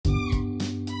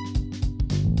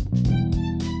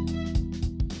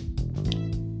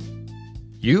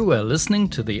You are listening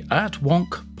to the Art Wonk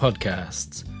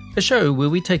Podcasts, a show where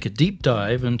we take a deep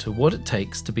dive into what it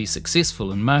takes to be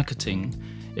successful in marketing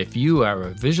if you are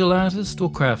a visual artist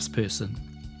or craftsperson.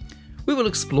 We will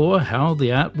explore how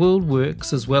the art world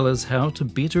works as well as how to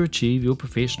better achieve your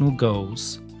professional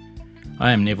goals.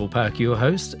 I am Neville Park, your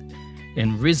host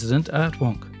and resident Art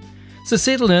Wonk. So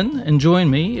settle in and join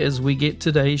me as we get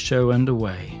today's show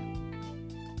underway.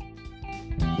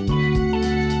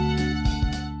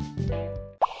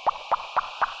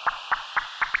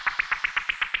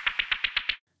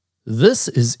 This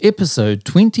is episode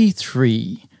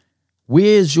 23,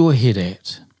 Where's Your Head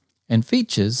At? And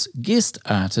features guest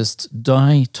artist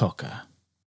Di Tocker.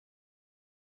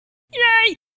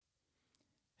 Yay!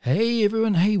 Hey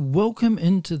everyone, hey, welcome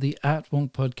into the Art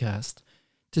Wonk podcast.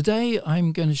 Today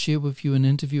I'm going to share with you an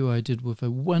interview I did with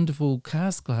a wonderful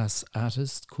cast glass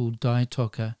artist called Di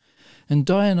Tocker. And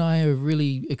Di and I are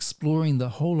really exploring the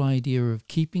whole idea of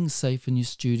keeping safe in your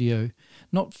studio,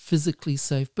 not physically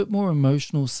safe, but more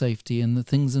emotional safety and the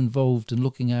things involved in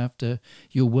looking after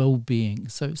your well-being.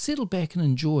 So settle back and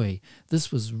enjoy.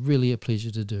 This was really a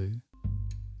pleasure to do.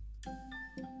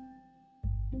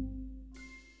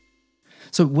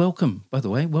 So welcome, by the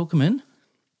way, welcome in.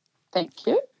 Thank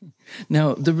you.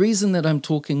 Now, the reason that I'm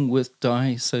talking with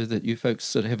Di, so that you folks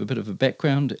sort of have a bit of a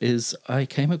background, is I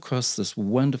came across this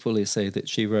wonderful essay that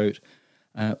she wrote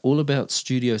all about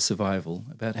studio survival,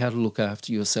 about how to look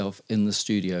after yourself in the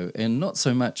studio, and not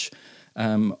so much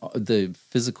the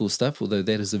physical stuff, although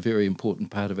that is a very important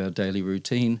part of our daily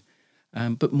routine,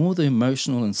 but more the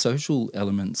emotional and social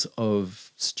elements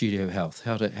of studio health,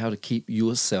 how to keep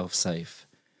yourself safe.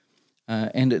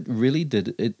 And it really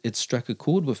did, it struck a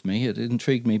chord with me. It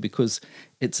intrigued me because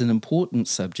it's an important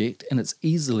subject and it's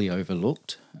easily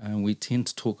overlooked. We tend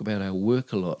to talk about our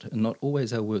work a lot and not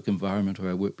always our work environment or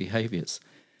our work behaviours.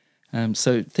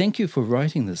 So thank you for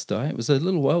writing this, Di. It was a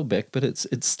little while back, but it's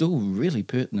still really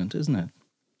pertinent, isn't it?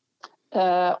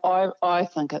 I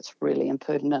think it's really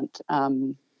impertinent,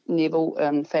 Neville.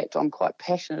 In fact, I'm quite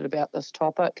passionate about this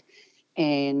topic.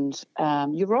 And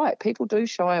you're right, people do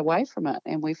shy away from it,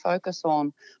 and we focus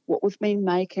on what we've been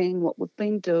making, what we've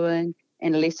been doing,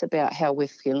 and less about how we're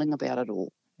feeling about it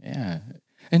all. Yeah.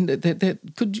 And that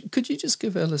could you just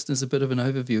give our listeners a bit of an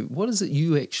overview? What is it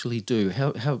you actually do?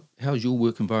 How's your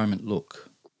work environment look?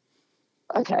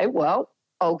 Okay, well,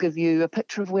 I'll give you a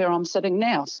picture of where I'm sitting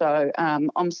now. So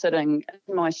I'm sitting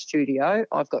in my studio.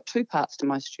 I've got two parts to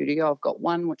my studio. I've got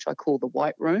one which I call the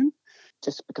white room,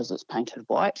 just because it's painted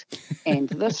white, and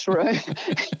this room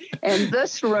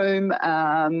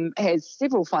has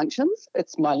several functions.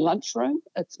 It's my lunchroom,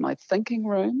 it's my thinking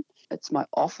room, it's my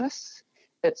office,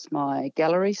 it's my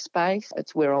gallery space,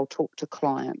 it's where I'll talk to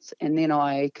clients, and then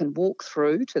I can walk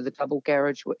through to the double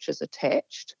garage which is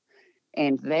attached,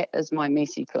 and that is my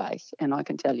messy place, and I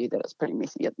can tell you that it's pretty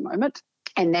messy at the moment,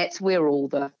 and that's where all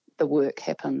the work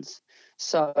happens.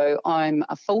 So I'm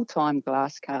a full-time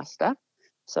glass caster.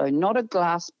 So not a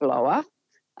glass blower.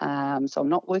 So I'm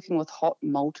not working with hot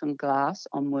molten glass.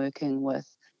 I'm working with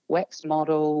wax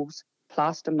models,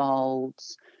 plaster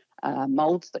moulds,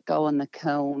 moulds that go in the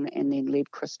kiln, and then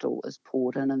lead crystal is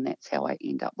poured in, and that's how I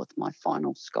end up with my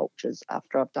final sculptures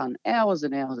after I've done hours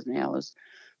and hours and hours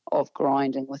of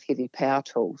grinding with heavy power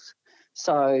tools.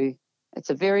 So it's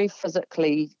a very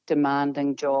physically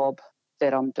demanding job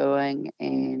that I'm doing,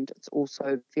 and it's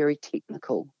also very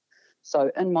technical.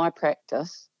 So in my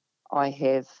practice, I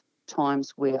have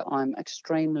times where I'm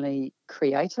extremely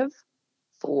creative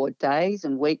for days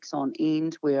and weeks on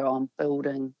end, where I'm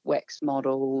building wax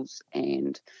models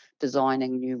and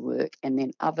designing new work. And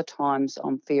then other times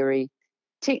I'm very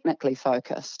technically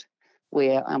focused,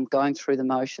 where I'm going through the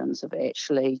motions of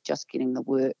actually just getting the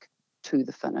work to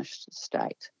the finished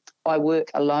state. I work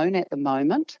alone at the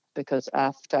moment because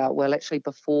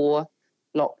before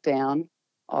lockdown,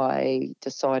 I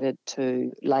decided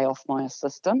to lay off my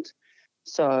assistant.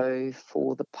 So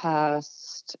for the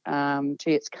past,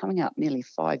 it's coming up nearly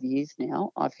 5 years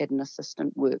now, I've had an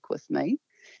assistant work with me,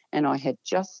 and I had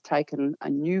just taken a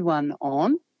new one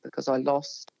on because I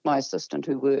lost my assistant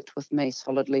who worked with me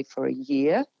solidly for a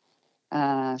year.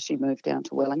 She moved down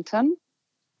to Wellington.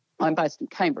 I'm based in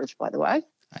Cambridge, by the way.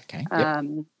 Okay. Yep.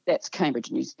 That's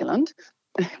Cambridge, New Zealand,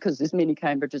 because there's many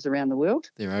Cambridges around the world.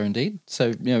 There are indeed.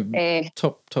 So,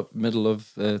 top middle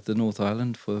of the North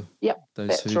Island for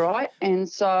those that's right. And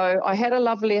so I had a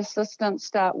lovely assistant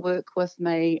start work with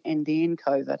me, and then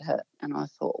COVID hit, and I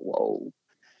thought, whoa,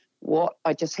 what?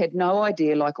 I just had no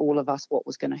idea, like all of us, what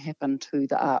was going to happen to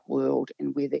the art world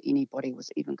and whether anybody was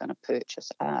even going to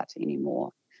purchase art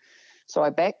anymore. So I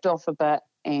backed off a bit,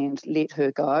 and let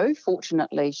her go.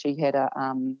 Fortunately, she's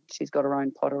got her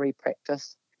own pottery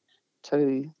practice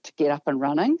to get up and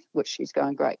running, which she's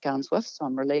going great guns with, so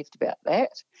I'm relieved about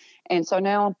that. And so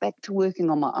now I'm back to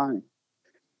working on my own.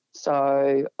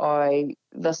 So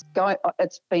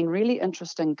it's been really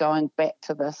interesting going back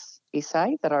to this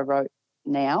essay that I wrote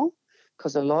now,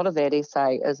 because a lot of that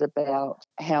essay is about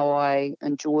how I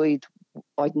enjoy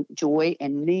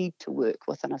and need to work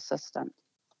with an assistant.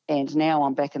 And now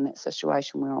I'm back in that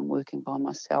situation where I'm working by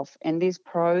myself. And there's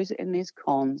pros and there's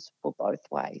cons for both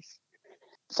ways.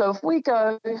 So if we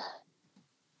go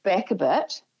back a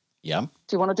bit. Yeah.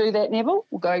 Do you want to do that, Neville?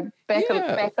 We'll go back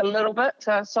a little bit.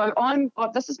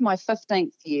 This is my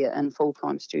 15th year in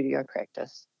full-time studio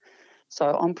practice.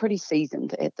 So I'm pretty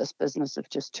seasoned at this business of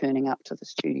just turning up to the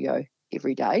studio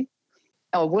every day.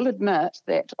 I will admit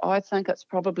that I think it's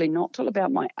probably not till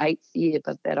about my 8th year,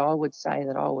 but that I would say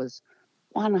that I was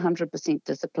 100%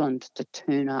 disciplined to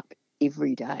turn up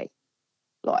every day.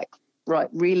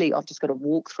 Really, I've just got to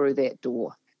walk through that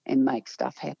door and make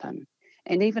stuff happen.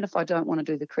 And even if I don't want to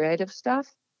do the creative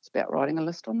stuff, it's about writing a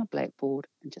list on the blackboard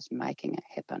and just making it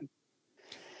happen.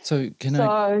 So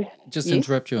I just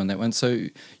interrupt you on that one? So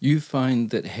you find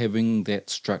that having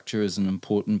that structure is an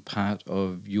important part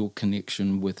of your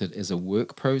connection with it as a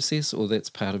work process, or that's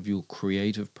part of your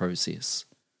creative process?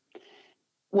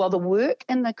 Well, the work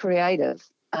and the creative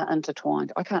are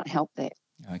intertwined. I can't help that.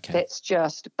 Okay. That's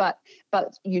just, but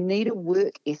you need a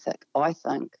work ethic, I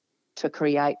think, to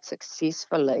create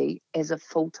successfully as a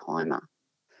full-timer.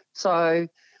 So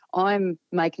I'm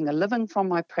making a living from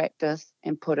my practice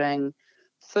and putting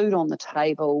food on the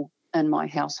table in my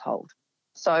household.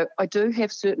 So I do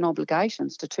have certain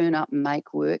obligations to turn up and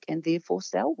make work and therefore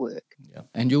sell work. Yeah.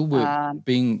 And your work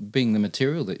being the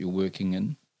material that you're working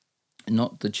in,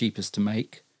 not the cheapest to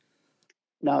make.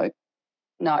 No.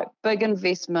 Big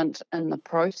investment in the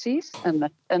process, in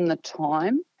the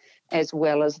time, as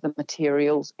well as the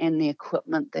materials and the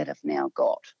equipment that I've now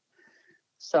got.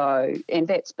 So, and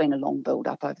that's been a long build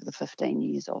up over the 15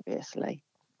 years, obviously,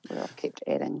 where I've kept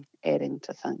adding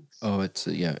to things. Oh, it's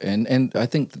and I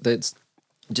think that's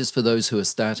just for those who are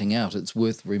starting out. It's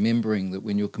worth remembering that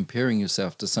when you're comparing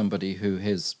yourself to somebody who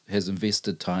has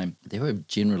invested time, there are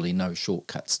generally no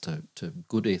shortcuts to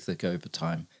good ethic over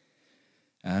time.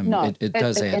 No, it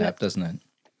does add up, doesn't it?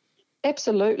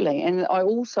 Absolutely. And I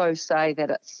also say that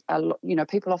it's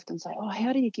people often say, "Oh,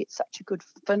 how do you get such a good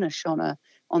finish on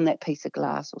that piece of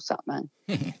glass or something?"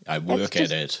 I work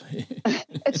at it.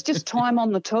 It's just time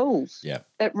on the tools. Yeah.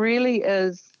 It really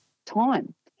is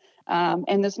time.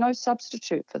 And there's no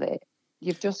substitute for that.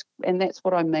 And that's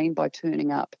what I mean by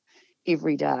turning up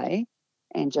every day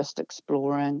and just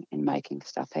exploring and making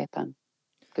stuff happen,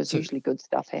 because usually good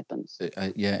stuff happens.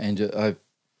 And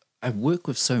I work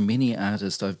with so many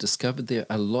artists. I've discovered there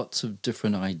are lots of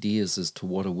different ideas as to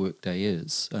what a workday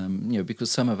is. Because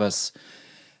some of us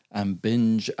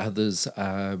binge, others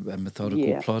are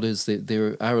methodical plotters.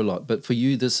 There are a lot. But for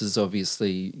you, this is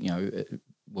obviously,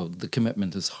 the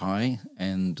commitment is high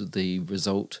and the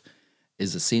result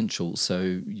is essential.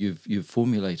 So you've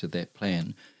formulated that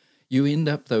plan. You end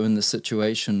up, though, in the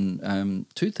situation,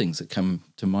 two things that come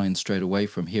to mind straight away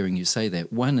from hearing you say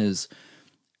that. One is,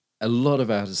 a lot of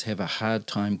artists have a hard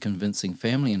time convincing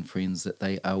family and friends that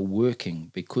they are working,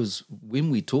 because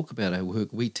when we talk about our work,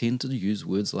 we tend to use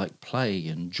words like play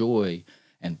and joy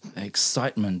and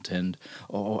excitement and,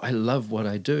 I love what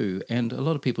I do. And a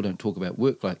lot of people don't talk about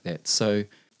work like that. So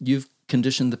you've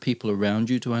conditioned the people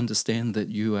around you to understand that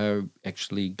you are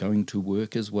actually going to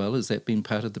work as well. Has that been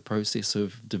part of the process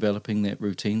of developing that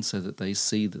routine so that they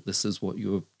see that this is what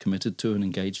you're committed to and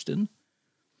engaged in?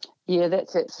 Yeah,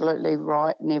 that's absolutely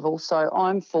right, Neville. So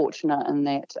I'm fortunate in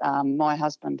that my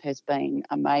husband has been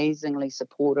amazingly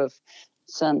supportive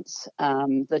since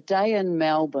the day in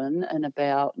Melbourne in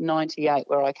about 98,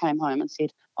 where I came home and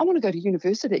said, I want to go to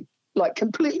university, like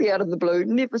completely out of the blue,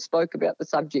 never spoke about the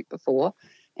subject before.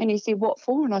 And he said, what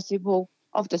for? And I said, well,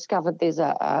 I've discovered there's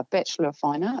a Bachelor of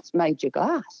Fine Arts, major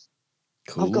glass.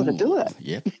 Cool. I've got to do it.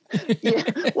 Yep.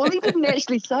 Yeah. Well, he didn't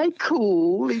actually say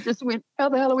cool. He just went, how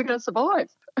the hell are we going to survive?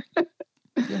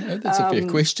 Yeah, that's a fair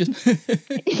question.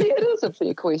 It is a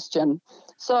fair question.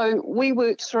 So we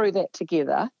worked through that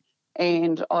together,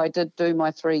 and I did do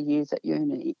my 3 years at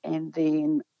uni. And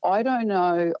then I don't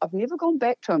know, I've never gone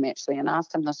back to him actually and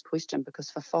asked him this question,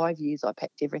 because for 5 years I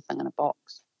packed everything in a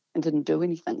box and didn't do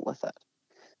anything with it.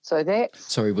 So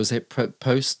that's... Sorry, was that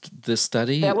post the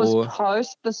study? That was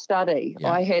post the study.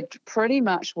 Yeah. I had pretty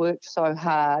much worked so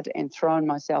hard and thrown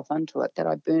myself into it that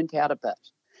I burnt out a bit.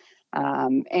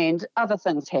 And other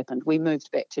things happened. We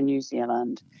moved back to New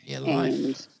Zealand. Yeah,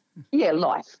 life. Yeah,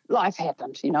 life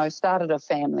happened, started a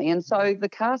family. And so the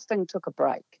casting took a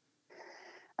break.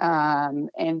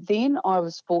 And then I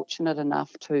was fortunate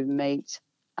enough to meet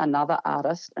another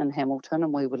artist in Hamilton,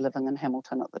 and we were living in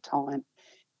Hamilton at the time.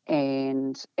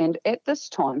 And at this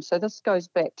time, so this goes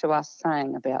back to us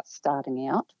saying about starting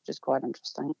out, which is quite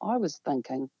interesting. I was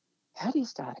thinking, how do you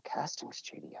start a casting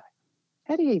studio?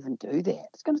 How do you even do that?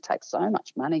 It's going to take so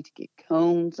much money to get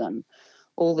kilns and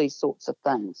all these sorts of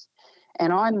things.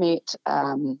 And I met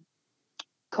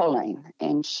Colleen,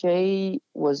 and she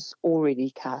was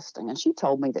already casting, and she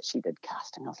told me that she did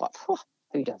casting. I was like,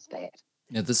 who does that?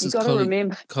 Yeah, this You is got to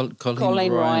remember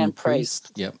Colleen Ryan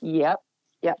Priest. Yep.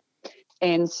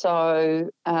 And so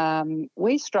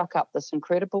we struck up this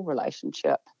incredible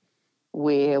relationship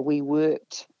where we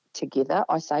worked together.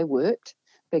 I say worked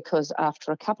because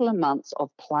after a couple of months of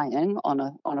playing on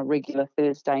a regular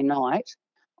Thursday night,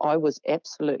 I was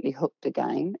absolutely hooked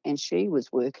again, and she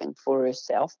was working for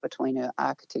herself between her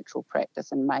architectural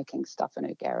practice and making stuff in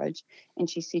her garage. And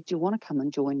she said, do you want to come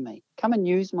and join me? Come and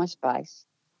use my space.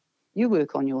 You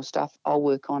work on your stuff, I'll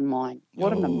work on mine.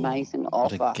 What an amazing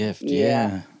offer. What a gift,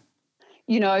 yeah.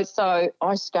 So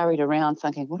I scurried around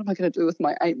thinking, what am I going to do with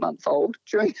my 8-month-old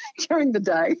during the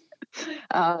day?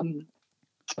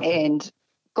 And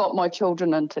got my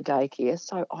children into daycare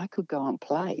so I could go and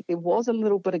play. There was a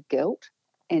little bit of guilt,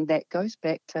 and that goes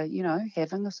back to,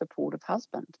 having a supportive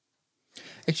husband.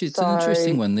 Actually, it's an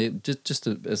interesting one there. Just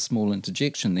a small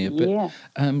interjection there. But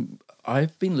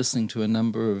I've been listening to a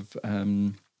number of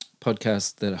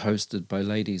podcasts that are hosted by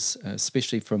ladies,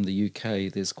 especially from the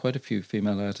UK. There's quite a few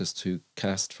female artists who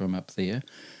cast from up there.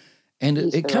 And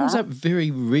it comes up very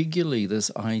regularly,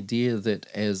 this idea that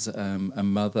as a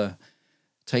mother,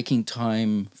 taking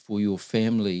time for your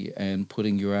family and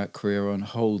putting your art career on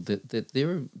hold, that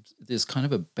there's kind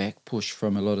of a back push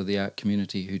from a lot of the art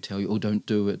community who tell you, oh, don't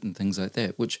do it and things like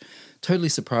that, which totally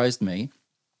surprised me.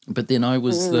 But then I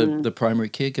was the primary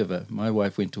caregiver. My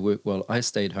wife went to work while I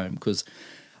stayed home because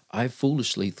I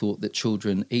foolishly thought that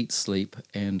children eat, sleep,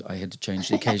 and I had to change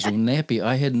the occasional nappy.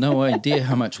 I had no idea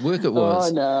how much work it was.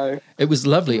 Oh, no. It was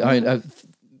lovely.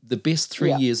 The best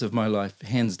 3 years of my life,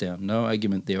 hands down, no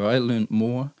argument there. I learned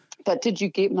more. But did you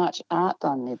get much art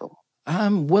done, Neville?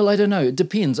 Well, I don't know. It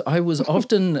depends. I was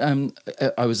often,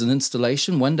 I was an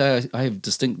installation. One day I have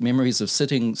distinct memories of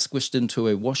sitting squished into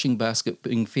a washing basket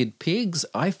being fed pigs.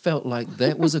 I felt like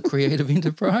that was a creative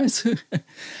enterprise.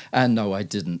 And no, I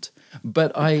didn't.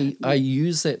 But I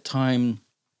used that time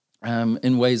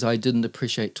in ways I didn't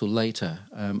appreciate till later.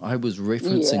 I was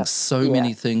referencing so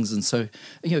many things. And so,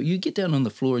 you get down on the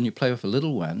floor and you play with a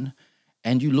little one,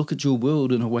 and you look at your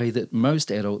world in a way that most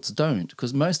adults don't,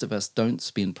 because most of us don't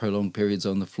spend prolonged periods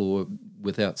on the floor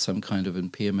without some kind of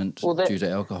impairment due to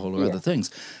alcohol or other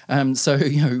things. So,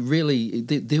 really,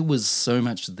 there was so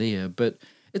much there. But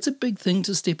it's a big thing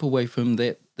to step away from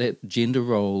that gender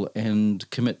role and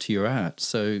commit to your art.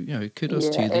 So, kudos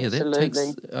to you there.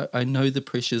 Absolutely. That takes, I know the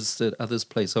pressures that others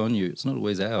place on you. It's not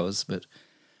always ours, but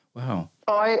wow.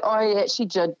 I actually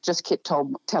just kept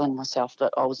telling myself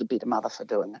that I was a better mother for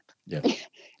doing it. Yeah.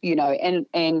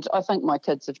 And I think my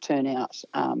kids have turned out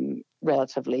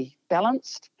relatively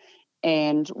balanced.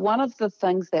 And one of the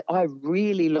things that I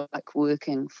really like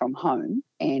working from home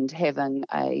and having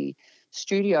a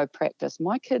studio practice,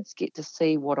 my kids get to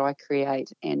see what I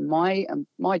create, and my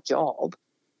job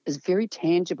is very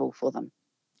tangible for them.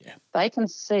 Yeah. They can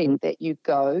see that you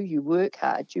go, you work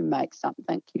hard, you make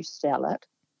something, you sell it,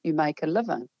 you make a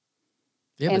living.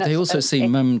 Yeah, but they also see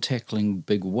mum tackling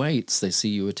big weights. They see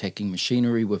you attacking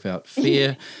machinery without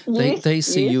fear. They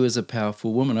see you as a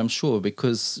powerful woman, I'm sure,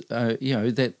 because,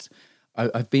 that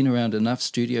I've been around enough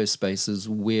studio spaces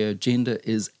where gender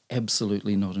is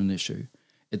absolutely not an issue.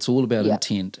 It's all about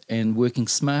intent and working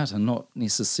smarter, not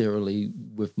necessarily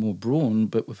with more brawn,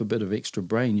 but with a bit of extra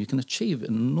brain. You can achieve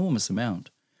an enormous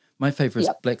amount. My favourite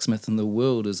blacksmith in the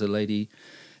world is a lady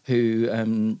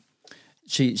who...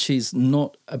 She's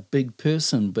not a big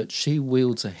person, but she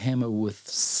wields a hammer with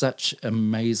such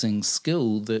amazing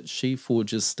skill that she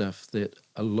forges stuff that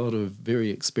a lot of very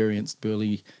experienced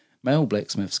burly male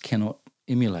blacksmiths cannot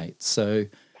emulate. So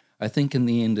I think in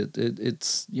the end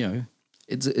it's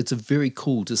a very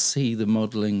cool to see the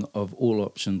modelling of all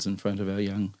options in front of our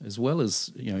young, as well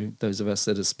as, those of us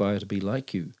that aspire to be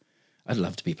like you. I'd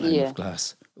love to be playing with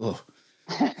glass. Oh.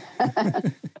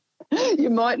 You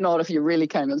might not if you really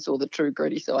came and saw the true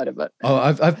gritty side of it. Oh,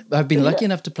 I've been lucky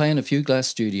enough to play in a few glass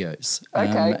studios.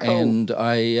 Okay, cool. And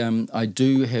I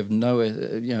do have no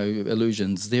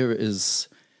illusions. There's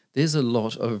a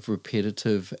lot of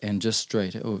repetitive and just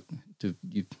straight.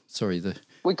 The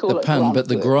We call the it pun, grunt but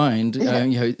the work. grind,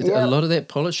 a Yeah. lot of that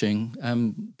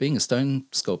polishing, being a stone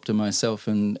sculptor myself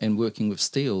and working with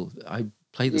steel, I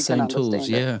play the You can same tools,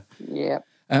 understand it. yeah. Yeah.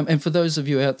 And for those of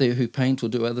you out there who paint or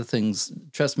do other things,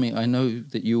 trust me, I know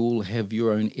that you all have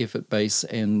your own effort base,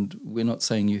 and we're not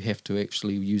saying you have to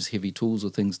actually use heavy tools or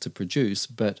things to produce,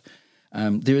 but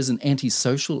there is an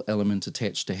antisocial element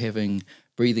attached to having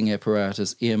breathing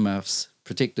apparatus, earmuffs,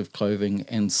 protective clothing,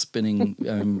 and spinning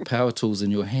power tools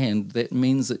in your hand. That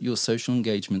means that your social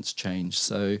engagements change.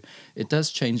 So it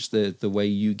does change the way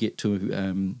you get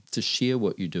to share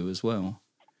what you do as well.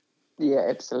 Yeah,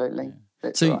 absolutely.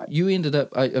 That's So right. you ended up,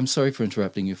 I'm sorry for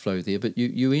interrupting your flow there, but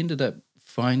you ended up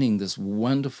finding this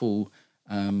wonderful,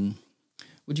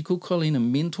 would you call Colleen a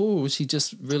mentor, or was she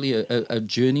just really a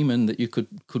journeyman that you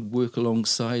could work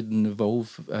alongside and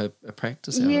evolve a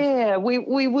practice out of? Yeah,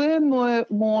 we were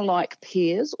more like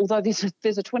peers, although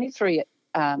there's a 23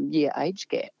 year age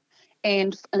gap.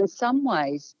 And in some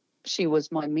ways, she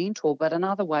was my mentor, but in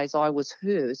other ways, I was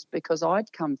hers, because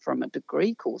I'd come from a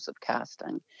degree course of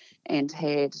casting and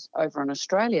had over in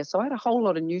Australia. So I had a whole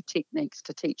lot of new techniques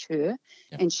to teach her,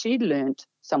 and she'd learnt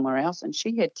somewhere else, and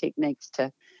she had techniques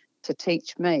to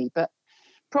teach me. But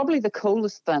probably the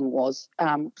coolest thing was,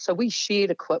 so we shared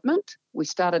equipment. We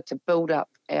started to build up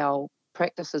our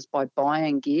practices by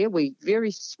buying gear. We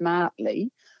very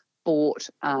smartly bought,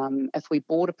 if we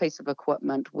bought a piece of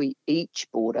equipment, we each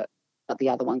bought it, but the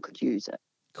other one could use it.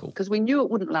 Cool. Because we knew it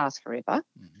wouldn't last forever.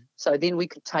 Mm-hmm. So then we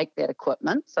could take that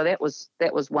equipment. So that was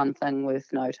one thing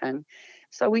worth noting.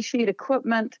 So we shared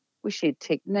equipment, we shared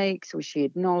techniques, we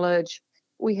shared knowledge,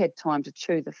 we had time to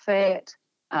chew the fat,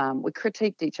 we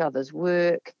critiqued each other's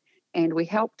work, and we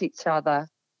helped each other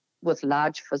with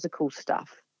large physical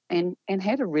stuff, and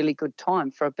had a really good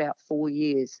time for about 4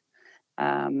 years.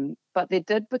 But there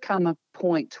did become a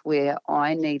point where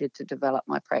I needed to develop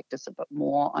my practice a bit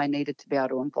more. I needed to be able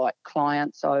to invite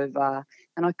clients over,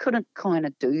 and I couldn't kind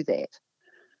of do that.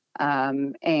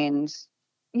 And,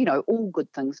 all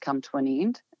good things come to an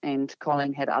end, and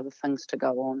Colleen had other things to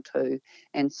go on to.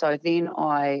 And so then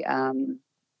I,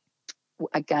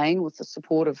 again, with the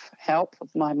supportive help of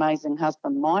my amazing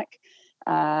husband, Mike,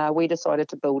 we decided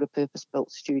to build a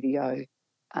purpose-built studio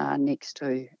next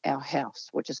to our house,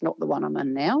 which is not the one I'm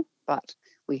in now, but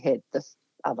we had this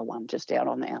other one just out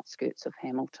on the outskirts of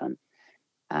Hamilton.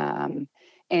 And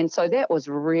so that was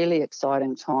a really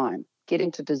exciting time,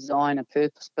 getting to design a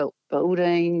purpose-built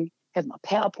building, have my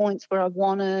PowerPoints where I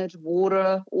wanted,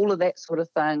 water, all of that sort of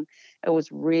thing. It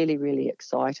was really, really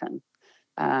exciting.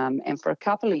 And for a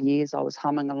couple of years, I was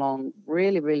humming along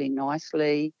really, really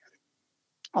nicely.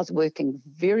 I was working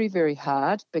very, very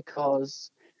hard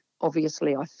because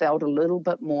obviously I felt a little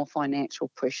bit more financial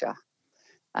pressure.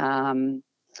 But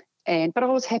I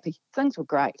was happy. Things were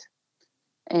great.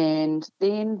 And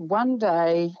then one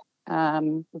day, we're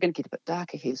going to get a bit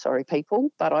darker here, sorry,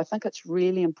 people, but I think it's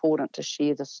really important to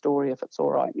share the story if it's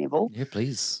all right, Neville. Yeah,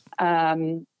 please.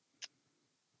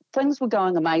 Things were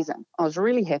going amazing. I was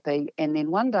really happy. And then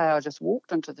one day I just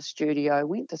walked into the studio,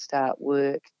 went to start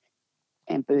work,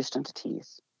 and burst into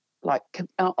tears. Like,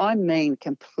 I mean,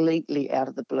 completely out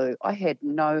of the blue. I had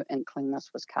no inkling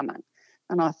this was coming.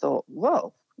 And I thought,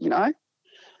 whoa,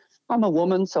 I'm a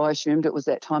woman, so I assumed it was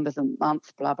that time of the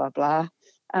month, blah, blah, blah.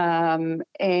 And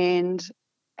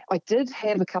I did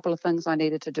have a couple of things I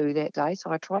needed to do that day,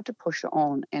 so I tried to push it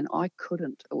on, and I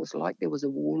couldn't. It was like there was a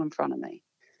wall in front of me.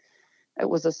 It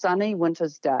was a sunny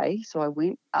winter's day, so I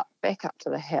went back up to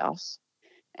the house,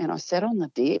 and I sat on the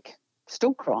deck,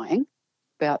 still crying,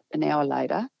 about an hour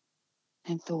later,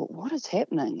 and thought, what is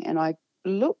happening? And I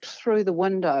looked through the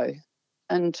window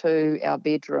into our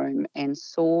bedroom and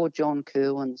saw John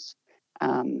Kirwan's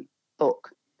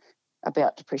book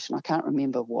about depression. I can't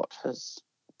remember what his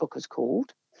book is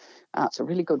called. It's a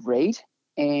really good read.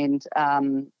 And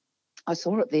I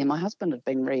saw it there. My husband had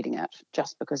been reading it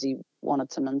just because he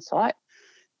wanted some insight.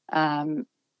 And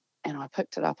I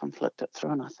picked it up and flipped it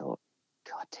through, and I thought,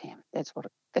 God damn, that's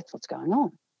what's going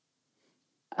on.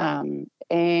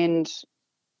 And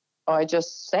I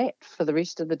just sat for the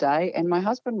rest of the day, and my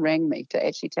husband rang me to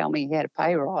actually tell me he had a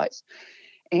pay rise.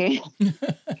 And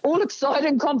all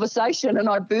exciting conversation, and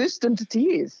I burst into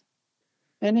tears.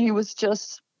 And he was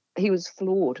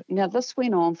floored. Now, this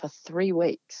went on for 3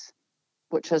 weeks,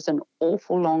 which is an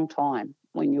awful long time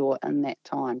when you're in that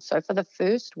time. So for the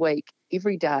first week,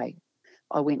 every day,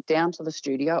 I went down to the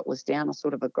studio. It was down a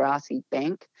sort of a grassy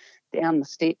bank, down the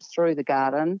steps through the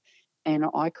garden, and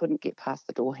I couldn't get past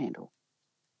the door handle.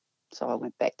 So I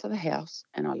went back to the house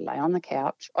and I lay on the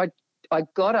couch. I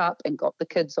got up and got the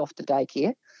kids off to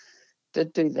daycare,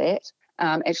 did do that.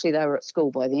 Actually, they were at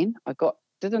school by then. I got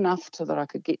did enough so that I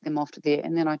could get them off to there.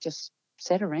 And then I just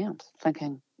sat around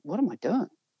thinking, what am I doing?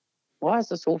 Why is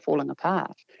this all falling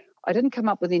apart? I didn't come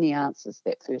up with any answers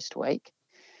that first week.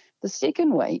 The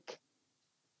second week,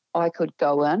 I could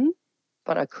go in,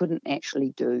 but I couldn't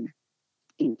actually do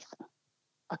anything.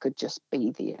 I could just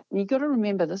be there. And you've got to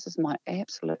remember, this is my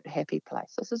absolute happy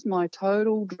place. This is my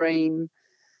total dream.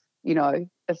 You know,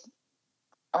 if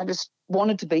I just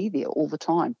wanted to be there all the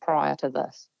time prior to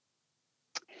this.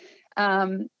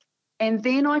 And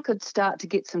then I could start to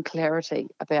get some clarity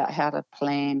about how to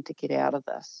plan to get out of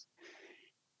this.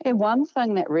 And one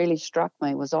thing that really struck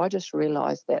me was I just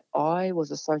realised that I was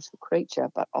a social creature,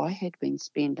 but I had been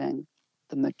spending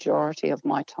the majority of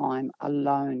my time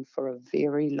alone for a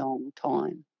very long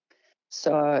time.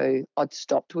 So I'd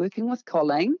stopped working with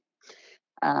Colleen.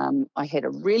 I had a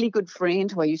really good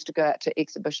friend who I used to go out to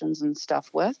exhibitions and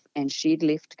stuff with, and she'd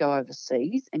left to go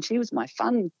overseas, and she was my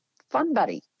fun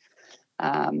buddy.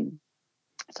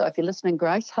 So if you're listening,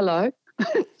 Grace, hello.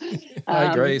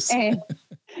 Hi, Grace.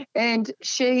 And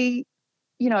she,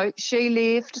 you know, she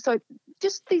left. So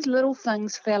just these little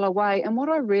things fell away. And what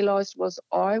I realised was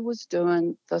I was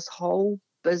doing this whole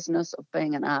business of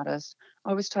being an artist.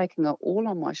 I was taking it all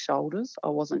on my shoulders. I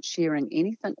wasn't sharing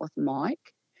anything with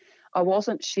Mike. I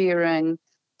wasn't sharing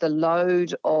the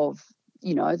load of,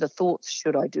 you know, the thoughts,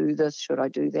 should I do this? Should I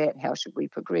do that? How should we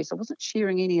progress? I wasn't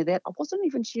sharing any of that. I wasn't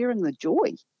even sharing the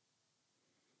joy.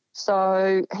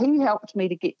 So he helped me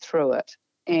to get through it,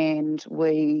 and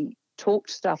we talked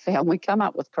stuff out and we come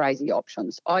up with crazy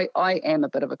options. I am a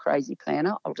bit of a crazy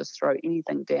planner. I'll just throw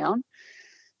anything down.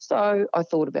 So I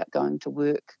thought about going to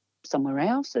work somewhere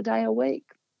else a day a week.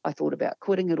 I thought about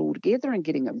quitting it altogether and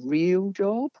getting a real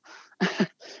job.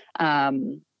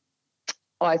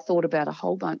 I thought about a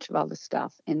whole bunch of other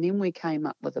stuff, and then we came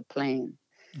up with a plan.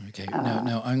 Okay,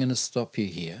 now I'm going to stop you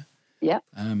here. Yeah.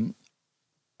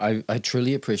 I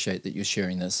truly appreciate that you're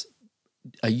sharing this.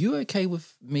 Are you okay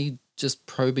with me just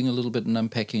probing a little bit and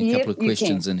unpacking a couple of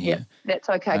questions in here? Yeah, that's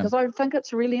okay, because I think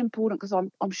it's really important, because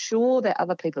I'm sure that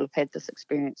other people have had this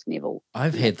experience, Neville.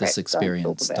 I've had this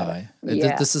experience, Di.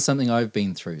 Yeah. This is something I've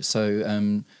been through.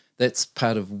 So that's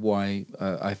part of why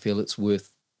I feel it's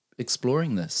worth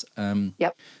exploring this.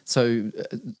 Yep. So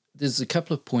there's a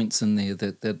couple of points in there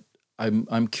that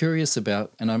I'm curious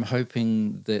about, and I'm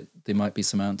hoping that there might be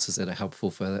some answers that are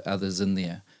helpful for others in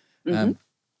there. Mm-hmm.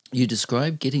 You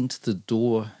described getting to the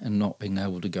door and not being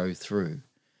able to go through.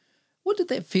 What did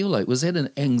that feel like? Was that an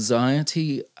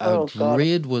anxiety, a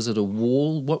dread? Was it a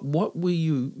wall? What were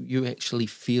you actually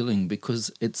feeling?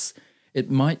 Because it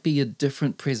might be a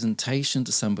different presentation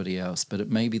to somebody else, but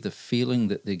it may be the feeling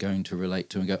that they're going to relate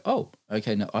to and go, oh,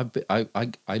 okay, no,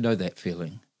 I know that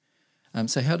feeling.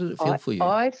 So how did it feel for you?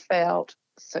 I felt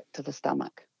sick to the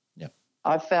stomach. Yeah.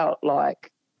 I felt like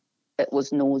it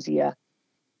was nausea.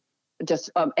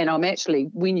 Just and I'm actually,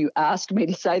 when you asked me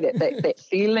to say that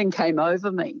feeling came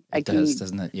over me again. It does,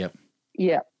 doesn't it? Yep.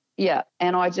 Yeah.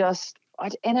 And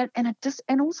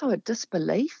and also a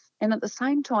disbelief, and at the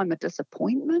same time a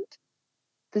disappointment.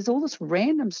 There's all this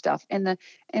random stuff, and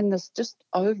this just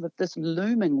over this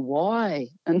looming why,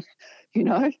 and you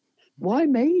know, why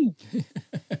me?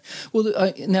 Well,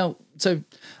 I'm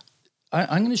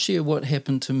going to share what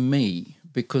happened to me,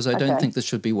 because I don't think this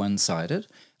should be one-sided.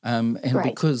 And Great.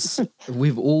 Because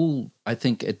we've all, I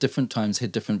think, at different times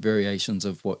had different variations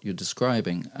of what you're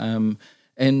describing.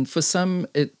 And for some,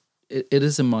 it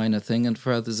is a minor thing, and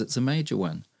for others, it's a major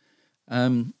one.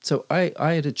 So I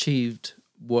had achieved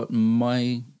what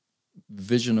my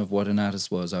vision of what an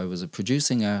artist was. I was a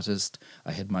producing artist.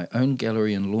 I had my own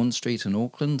gallery in Lawn Street in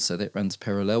Auckland, so that runs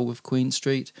parallel with Queen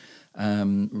Street,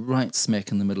 right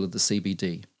smack in the middle of the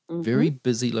CBD. Mm-hmm. Very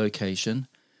busy location.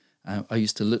 I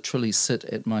used to literally sit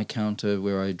at my counter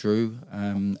where I drew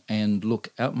and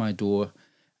look out my door,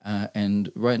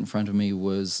 and right in front of me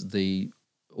was the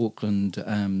Auckland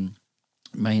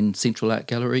main Central Art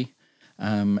Gallery,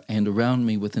 and around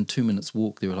me within 2 minutes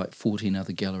walk there were like 14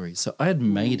 other galleries. So I had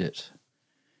made it.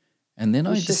 And then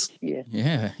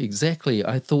yeah, exactly.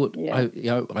 I thought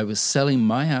I was selling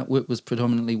my artwork, was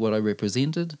predominantly what I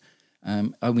represented.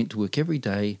 I went to work every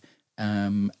day.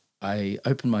 I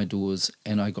opened my doors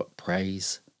and I got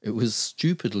praise. It was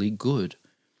stupidly good.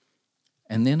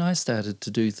 And then I started to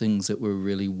do things that were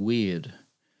really weird.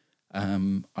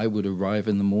 I would arrive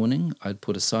in the morning, I'd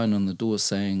put a sign on the door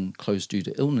saying closed due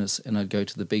to illness, and I'd go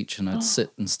to the beach and I'd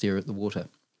sit and stare at the water.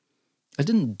 I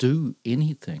didn't do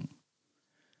anything.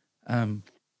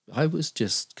 I was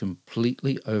just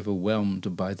completely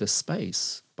overwhelmed by the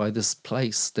space, by this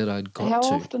place that I'd got to.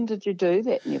 How often did you do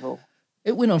that, Neville?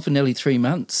 It went on for nearly 3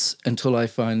 months until I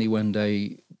finally one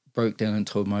day broke down and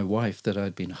told my wife that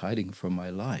I'd been hiding from my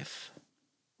life.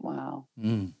 Wow.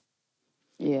 Mm.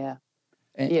 Yeah.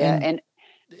 And And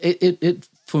it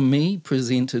for me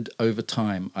presented over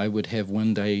time. I would have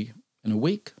one day in a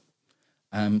week,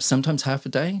 sometimes half a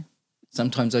day.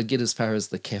 Sometimes I'd get as far as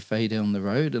the cafe down the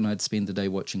road and I'd spend the day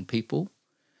watching people.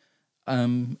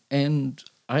 And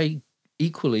I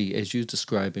equally, as you're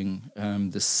describing,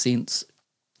 the sense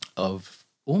of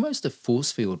almost a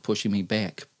force field pushing me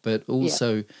back, but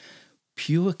also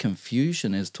pure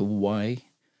confusion as to why,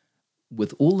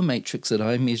 with all the matrix that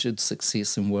I measured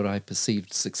success and what I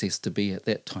perceived success to be at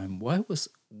that time, why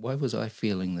was I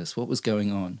feeling this? What was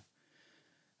going on?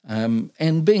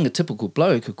 And being a typical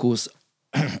bloke, of course,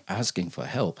 asking for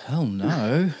help, hell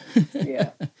no.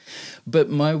 yeah. But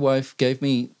my wife gave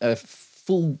me a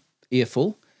full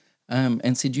earful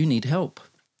and said, you need help.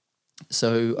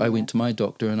 So I went to my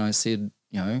doctor and I said,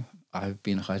 I've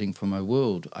been hiding from my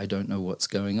world. I don't know what's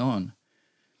going on.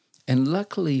 And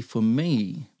luckily for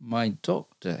me, my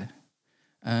doctor,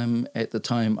 at the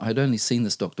time, I'd only seen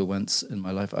this doctor once in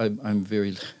my life. I'm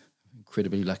very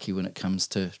incredibly lucky when it comes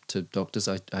to doctors.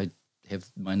 I have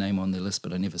my name on their list,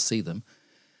 but I never see them.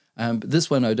 But this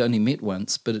one I'd only met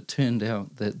once, but it turned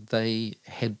out that they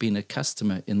had been a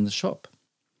customer in the shop.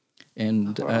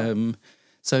 And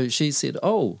so she said,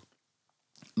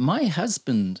 my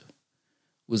husband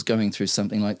was going through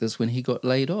something like this when he got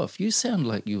laid off. You sound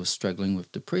like you were struggling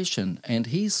with depression. And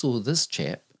he saw this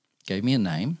chap, gave me a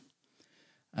name,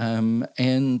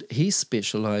 and he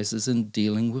specializes in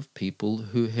dealing with people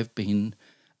who have been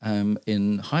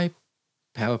in high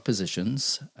power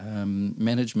positions,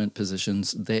 management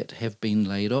positions that have been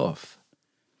laid off.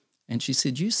 And she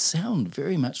said, you sound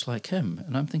very much like him.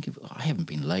 And I'm thinking, I haven't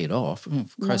been laid off. For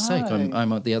Christ's sake,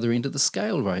 I'm at the other end of the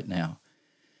scale right now.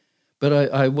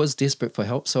 But I was desperate for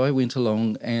help, so I went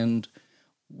along, and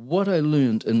what I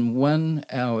learned in 1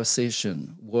 hour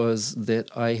session was that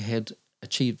I had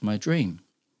achieved my dream.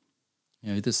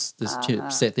 This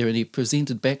chap sat there and he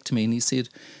presented back to me and he said,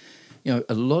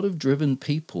 a lot of driven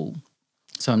people,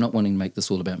 so I'm not wanting to make this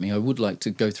all about me. I would like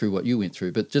to go through what you went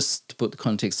through, but just to put the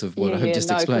context of what I've just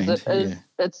explained.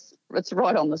 It's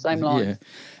right on the same line. Yeah.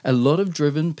 A lot of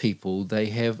driven people, they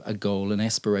have a goal, an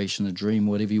aspiration, a dream,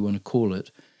 whatever you want to call it,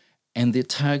 and their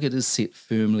target is set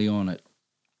firmly on it.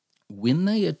 When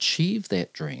they achieve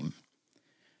that dream,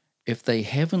 if they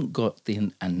haven't got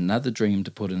then another dream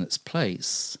to put in its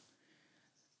place,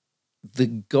 the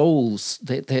goals,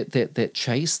 that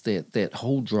chase, that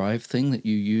whole drive thing that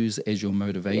you use as your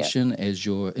motivation, as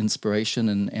your inspiration,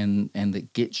 and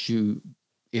that gets you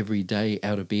every day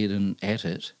out of bed and at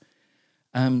it,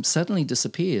 suddenly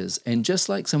disappears. And just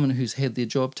like someone who's had their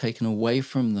job taken away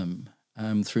from them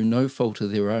through no fault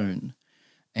of their own,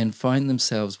 and find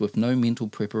themselves with no mental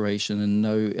preparation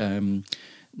and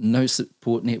no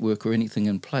support network or anything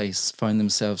in place, find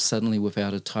themselves suddenly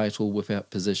without a title,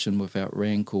 without position, without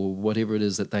rank, or whatever it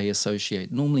is that they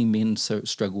associate. Normally men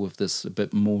struggle with this a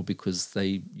bit more because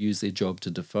they use their job to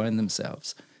define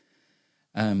themselves.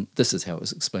 This is how it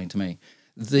was explained to me.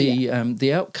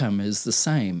 The outcome is the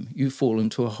same. You fall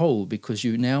into a hole because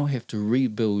you now have to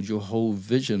rebuild your whole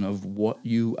vision of what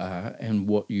you are and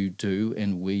what you do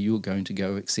and where you're going to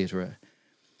go, etc.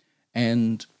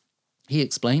 And he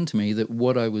explained to me that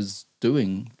what I was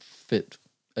doing fit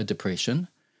a depression,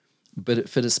 but it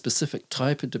fit a specific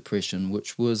type of depression,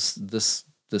 which was this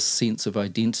sense of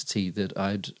identity that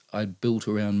I'd built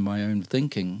around my own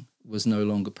thinking was no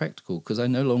longer practical because I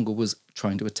no longer was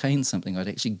trying to attain something. I'd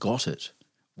actually got it.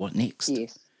 What next?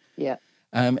 Yes. Yeah.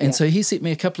 So he set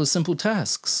me a couple of simple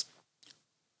tasks.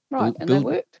 Right, and they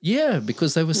worked. Yeah,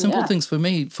 because they were simple things for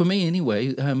me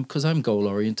anyway, because I'm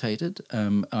goal-orientated,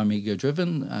 I'm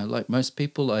ego-driven. Like most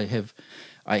people, I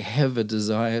have a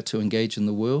desire to engage in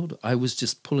the world. I was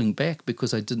just pulling back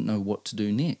because I didn't know what to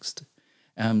do next.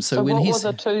 So when what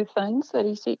were the two things that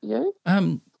he set you?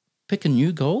 Pick a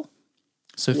new goal.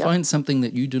 So find something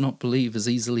that you do not believe is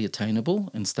easily attainable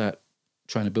and start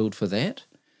trying to build for that.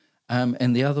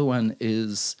 And the other one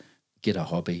is get a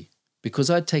hobby.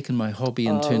 Because I'd taken my hobby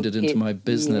and turned it into my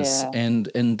business. And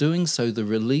in doing so, the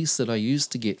release that I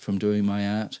used to get from doing my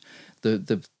art,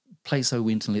 the place I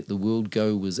went and let the world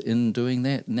go was in doing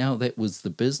that. Now that was the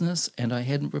business and I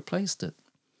hadn't replaced it.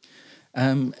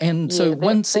 So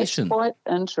one session. That's quite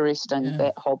interesting,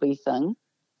 that hobby thing,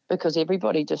 because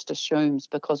everybody just assumes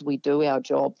because we do our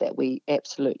job that we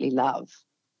absolutely love,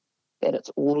 that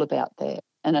it's all about that.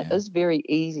 And it is very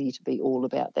easy to be all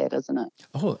about that, isn't it?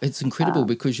 Oh, it's incredible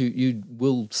because you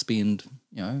will spend,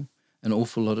 an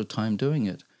awful lot of time doing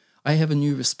it. I have a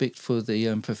new respect for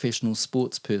the professional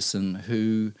sports person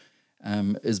who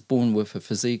is born with a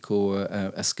physique or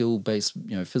a skill base,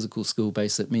 physical skill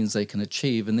base that means they can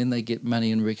achieve, and then they get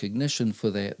money and recognition for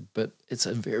that. But it's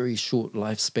a very short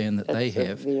lifespan that they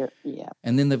have.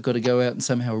 And then they've got to go out and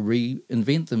somehow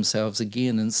reinvent themselves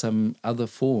again in some other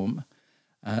form.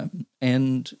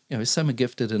 And some are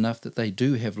gifted enough that they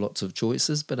do have lots of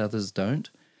choices, but others don't.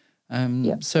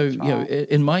 So,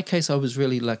 in my case, I was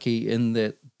really lucky in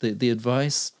that the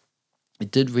advice, it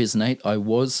did resonate. I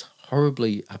was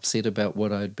horribly upset about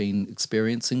what I'd been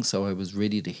experiencing, so I was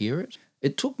ready to hear it.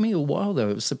 It took me a while,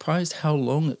 though. I was surprised how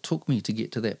long it took me to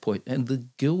get to that point, and the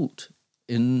guilt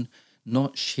in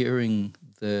not sharing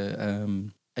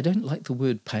the I don't like the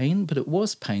word pain, but it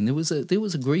was pain. There was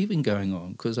a grieving going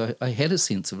on because I had a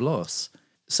sense of loss.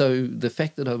 So the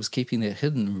fact that I was keeping that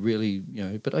hidden really,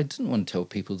 but I didn't want to tell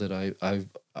people that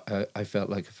I felt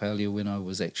like a failure when I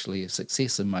was actually a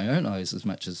success in my own eyes as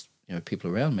much as people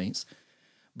around me.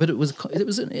 But it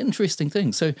was an interesting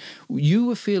thing. So you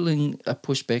were feeling a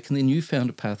pushback, and then you found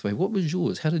a pathway. What was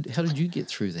yours? How did you get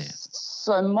through that?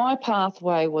 So my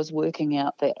pathway was working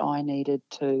out that I needed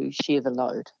to share the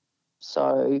load.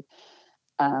 So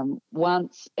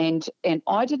once and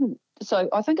I didn't. So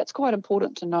I think it's quite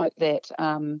important to note that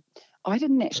I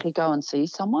didn't actually go and see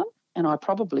someone, and I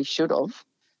probably should have,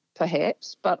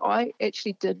 perhaps. But I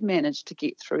actually did manage to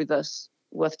get through this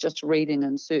with just reading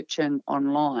and searching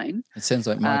online. It sounds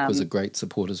like Mike was a great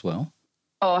support as well.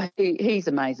 Oh, he's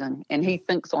amazing, and he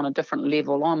thinks on a different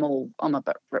level. I'm a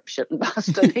bit ripshit and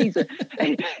busted.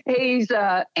 He's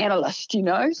a analyst,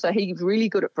 so he's really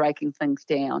good at breaking things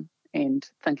down and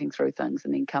thinking through things,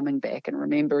 and then coming back and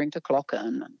remembering to clock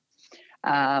in.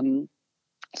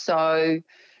 So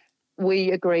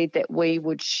we agreed that we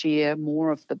would share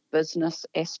more of the business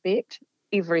aspect,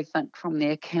 everything from the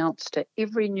accounts to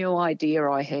every new idea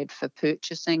I had for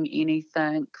purchasing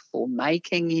anything, for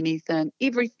making anything,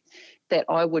 that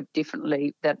I would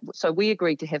definitely so we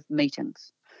agreed to have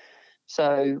meetings.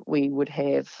 So we would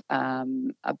have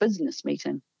a business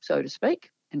meeting, so to speak,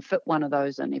 and fit one of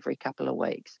those in every couple of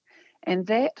weeks. And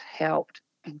that helped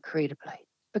incredibly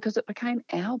because it became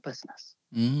our business.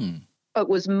 It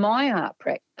was my art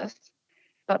practice,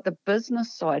 but the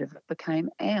business side of it became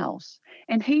ours.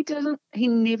 And he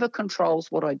never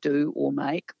controls what I do or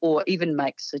make, or even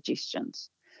makes suggestions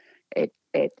at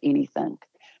anything.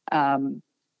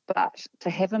 But to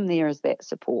have him there as that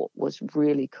support was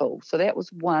really cool. So that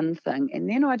was one thing. And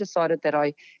then I decided that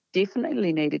I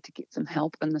definitely needed to get some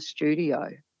help in the studio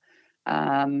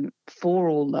for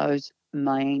all those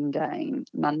mundane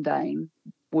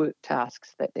work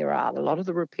tasks that there are, a lot of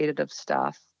the repetitive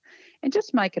stuff, and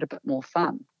just make it a bit more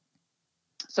fun.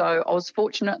 So I was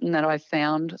fortunate in that I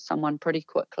found someone pretty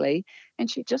quickly, and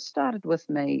she just started with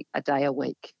me a day a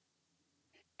week.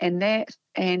 And that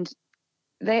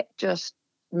just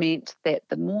meant that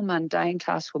the more mundane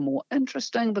tasks were more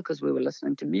interesting because we were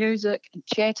listening to music and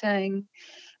chatting.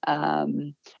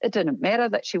 It didn't matter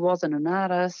that she wasn't an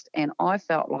artist, and I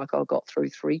felt like I got through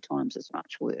 3 times as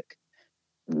much work,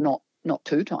 not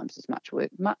 2 times as much work,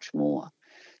 much more.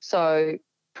 So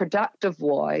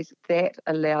productive-wise, that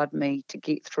allowed me to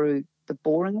get through the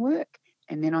boring work,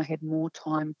 and then I had more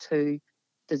time to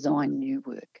design new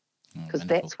work because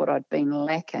that's what I'd been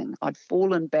lacking. I'd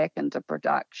fallen back into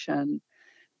production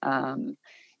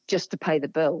just to pay the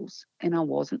bills, and I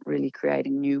wasn't really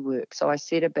creating new work. So I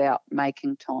set about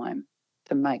making time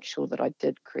to make sure that I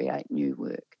did create new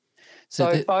work.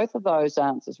 So both of those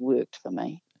answers worked for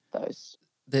me.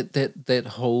 That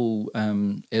whole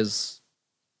as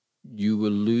you were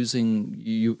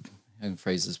losing, and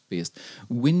phrase this best,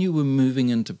 when you were moving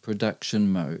into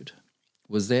production mode,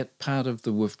 was that part of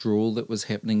the withdrawal that was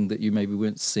happening that you maybe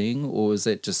weren't seeing, or is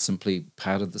that just simply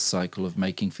part of the cycle of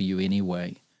making for you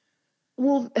anyway?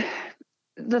 Well,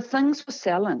 the things were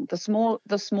selling. The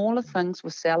smaller things were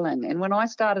selling. And when I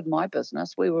started my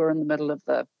business, we were in the middle of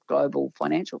the global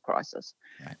financial crisis.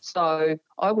 Right. So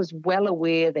I was well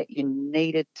aware that you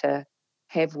needed to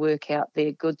have work out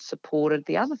there, good supported.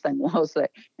 The other thing was that,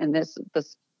 and this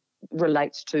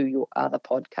relates to your other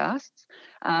podcasts,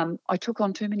 I took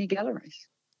on too many galleries,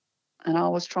 and I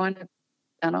was trying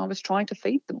to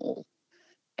feed them all.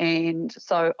 And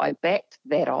so I backed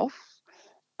that off.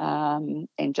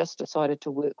 And just decided to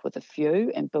work with a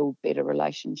few and build better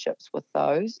relationships with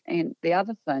those. And the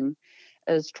other thing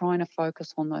is trying to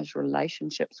focus on those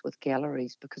relationships with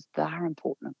galleries because they're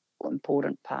important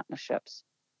partnerships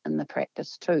in the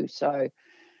practice too. So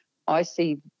I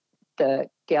see the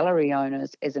gallery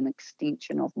owners as an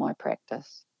extension of my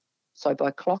practice. So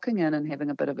by clocking in and having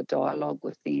a bit of a dialogue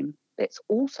with them, that's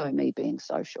also me being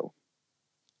social.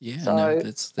 Yeah, so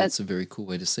that's a very cool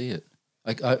way to see it.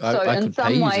 So I in could pay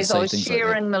some you to ways I say was things like that.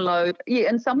 sharing the load. Yeah,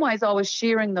 in some ways I was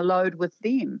sharing the load with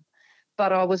them,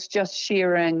 but I was just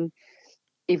sharing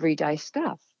everyday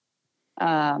stuff.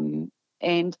 And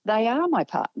they are my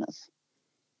partners.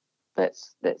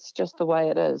 That's just the way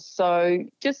it is. So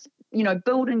just,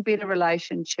 building better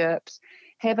relationships,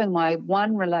 having my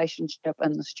one relationship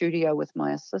in the studio with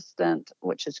my assistant,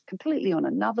 which is completely on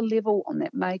another level on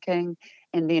that making,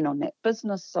 and then on that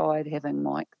business side, having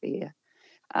Mike there.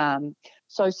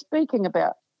 So speaking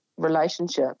about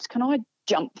relationships, can I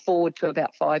jump forward to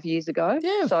about 5 years ago?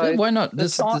 Yeah, So why not?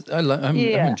 I'm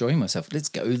yeah. enjoying myself. Let's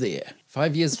go there.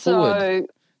 5 years So forward.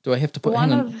 Do I have to put? Hang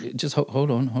one on. Just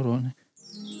hold on.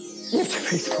 you have to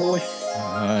press forward.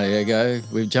 There you go.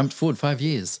 We've jumped forward 5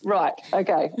 years. Right.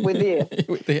 Okay. We're there.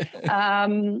 We're there.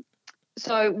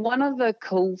 So one of the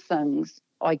cool things,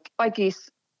 I guess,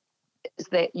 is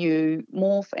that you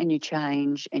morph and you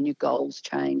change and your goals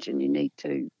change, and you need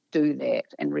to do that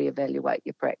and reevaluate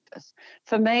your practice.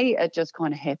 For me, it just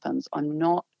kind of happens. I'm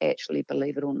not actually,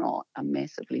 believe it or not, a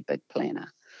massively big planner.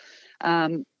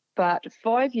 But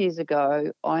 5 years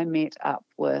ago, I met up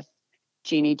with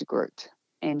Jenny de Groot,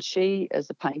 and she is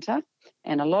a painter,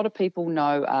 and a lot of people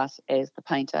know us as the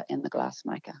painter and the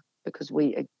glassmaker because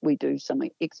we do some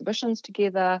exhibitions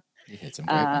together. You had some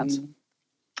great ones.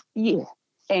 Yeah,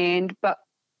 but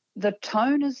the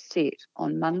tone is set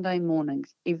on Monday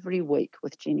mornings every week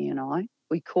with Jenny and I.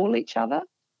 We call each other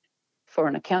for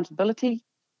an accountability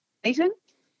meeting.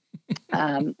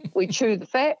 We chew the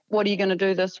fat. What are you going to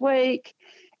do this week?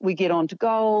 We get on to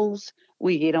goals.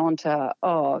 We get on to,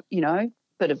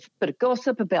 bit of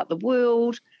gossip about the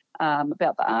world,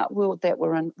 about the art world that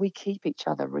we're in. We keep each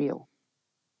other real.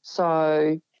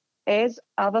 So as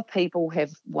other people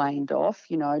have waned off,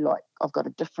 like I've got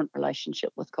a different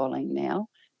relationship with Colleen now.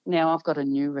 Now I've got a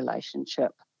new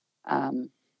relationship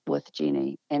with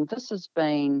Jenny. And this has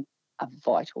been a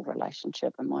vital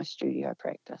relationship in my studio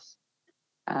practice.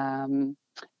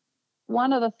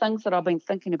 One of the things that I've been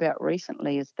thinking about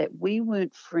recently is that we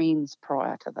weren't friends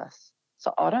prior to this.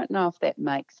 So I don't know if that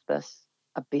makes this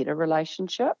a better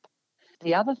relationship.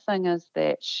 The other thing is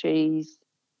that she's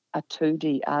a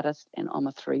 2D artist and I'm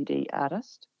a 3D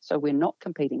artist. So we're not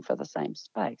competing for the same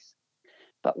space.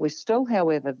 But we're still,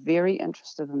 however, very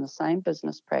interested in the same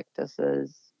business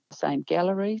practices, the same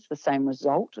galleries, the same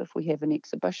result if we have an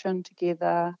exhibition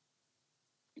together,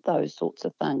 those sorts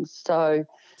of things. So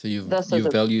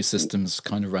your value systems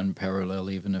kind of run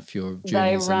parallel, even if your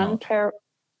journeys are not.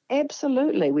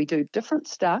 Absolutely. We do different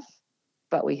stuff,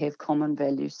 but we have common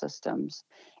value systems.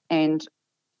 And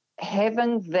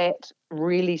having that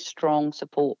really strong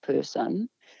support person,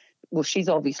 well, she's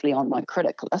obviously on my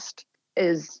critic list,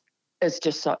 is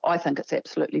just so, I think it's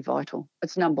absolutely vital.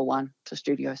 It's number one to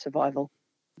studio survival.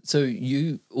 So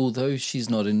although she's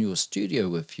not in your studio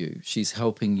with you, she's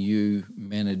helping you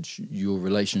manage your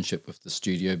relationship with the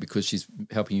studio because she's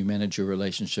helping you manage your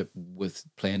relationship with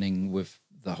planning, with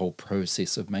the whole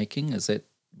process of making. Is that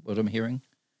what I'm hearing?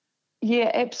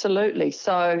 Yeah, absolutely.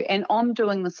 So, and I'm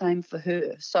doing the same for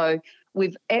her. So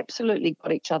we've absolutely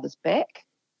got each other's back.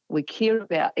 We care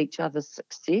about each other's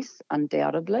success,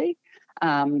 undoubtedly.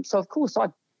 So, of course, I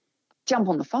jump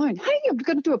on the phone. Hey, I'm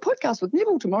going to do a podcast with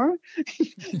Neville tomorrow,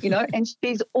 and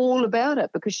she's all about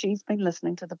it because she's been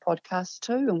listening to the podcast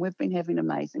too, and we've been having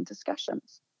amazing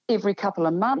discussions. Every couple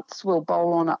of months, we'll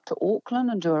bowl on up to Auckland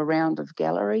and do a round of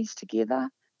galleries together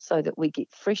so that we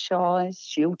get fresh eyes.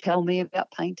 She'll tell me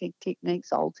about painting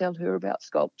techniques. I'll tell her about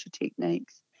sculpture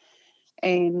techniques,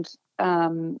 and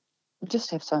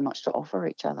just have so much to offer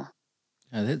each other.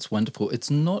 Oh, that's wonderful. It's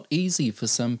not easy for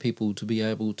some people to be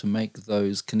able to make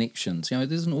those connections.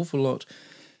 There's an awful lot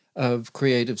of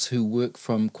creatives who work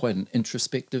from quite an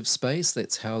introspective space.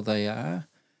 That's how they are.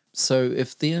 So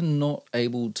if they're not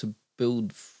able to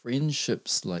build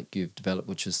friendships like you've developed,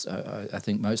 which is I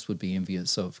think most would be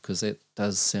envious of because that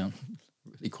does sound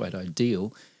really quite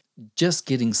ideal, just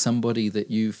getting somebody that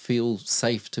you feel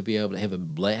safe to be able to have a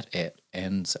blat at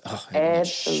and having a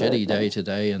shitty day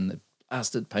today and the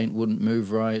bastard paint wouldn't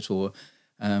move right, or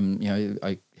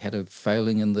I had a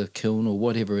failing in the kiln or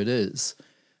whatever it is.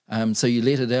 So you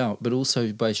let it out, but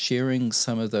also by sharing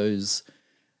some of those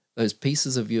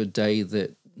pieces of your day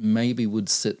that maybe would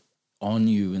sit on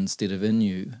you instead of in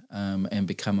you, and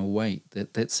become a weight.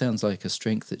 That sounds like a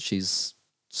strength that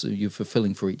you're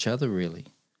fulfilling for each other, really.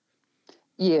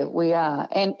 Yeah, we are.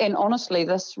 And honestly,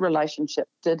 this relationship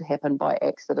did happen by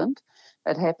accident.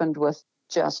 It happened with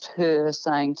just her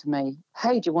saying to me,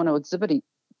 hey, do you want to exhibit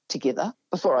together,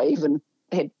 before I even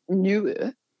knew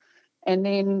her. And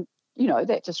then,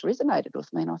 that just resonated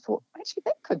with me. And I thought, actually,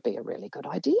 that could be a really good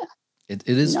idea. It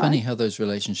is you know? funny how those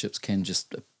relationships can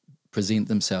just present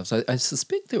themselves. I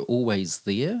suspect they're always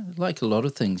there, like a lot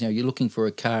of things. You're looking for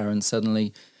a car and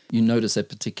suddenly you notice a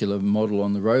particular model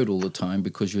on the road all the time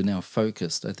because you're now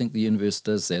focused. I think the universe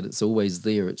does that. It's always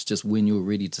there. It's just when you're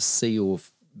ready to see or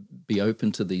be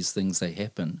open to these things, they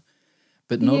happen.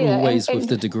 But not Yeah, always and with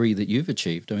the degree that you've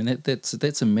achieved. I mean,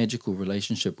 that's a magical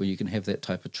relationship where you can have that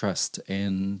type of trust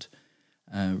and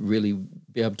really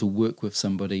be able to work with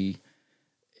somebody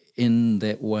in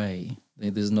that way.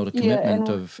 There's not a commitment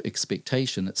of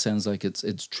expectation. It sounds like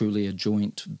it's truly a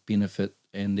joint benefit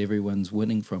and everyone's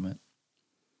winning from it.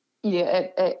 Yeah,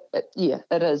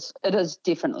 it is. It is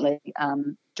definitely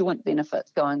joint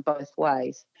benefits going both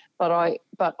ways. But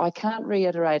I can't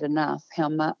reiterate enough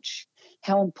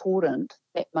how important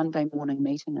that Monday morning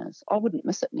meeting is. I wouldn't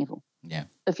miss it, Neville. Yeah.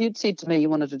 If you'd said to me you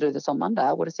wanted to do this on Monday,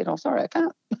 I would have said, "Oh, sorry, I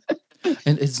can't."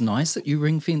 And it's nice that you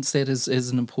ring fence that as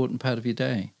an important part of your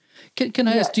day. Can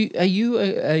I ask? Are you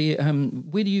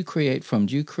where do you create from?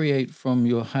 Do you create from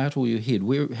your heart or your head?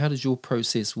 How does your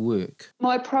process work?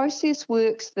 My process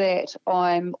works that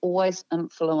I'm always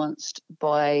influenced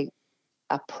by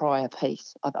a prior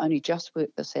piece. I've only just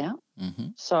worked this out,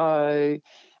 so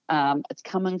it's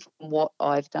coming from what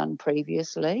I've done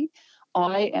previously.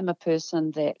 I am a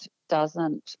person that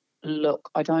doesn't look.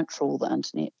 I don't trawl the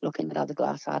internet looking at other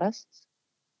glass artists.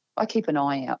 I keep an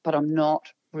eye out, but I'm not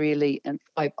really, and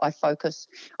I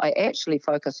actually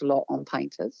focus a lot on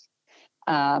painters,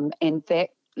 and that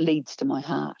leads to my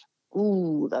heart.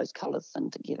 Ooh, those colours sing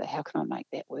together. How can I make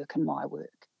that work in my work?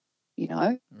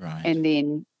 Right. And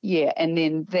then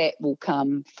that will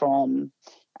come from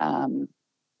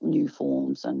new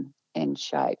forms and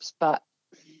shapes. But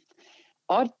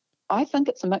I think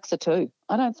it's a mix of two.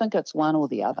 I don't think it's one or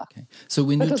the other. Okay. So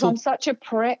because I'm such a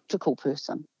practical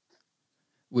person.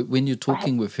 When you're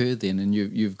talking with her then and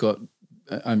you've got,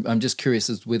 I'm just curious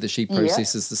as to whether she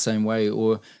processes the same way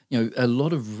or, a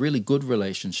lot of really good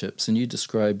relationships, and you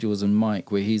described yours and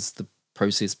Mike where he's the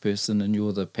process person and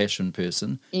you're the passion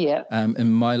person. Yeah.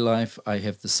 In my life, I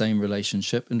have the same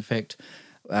relationship. In fact,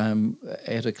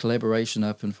 at a collaboration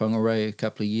up in Whangarei a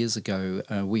couple of years ago,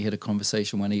 we had a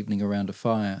conversation one evening around a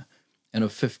fire, and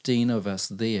of 15 of us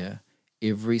there,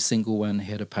 every single one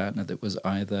had a partner that was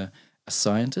either a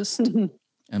scientist,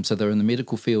 so they're in the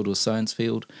medical field or science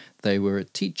field. They were a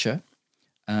teacher,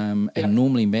 and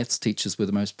normally maths teachers were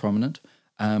the most prominent,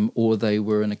 or they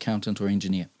were an accountant or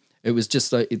engineer. It was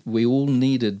just like we all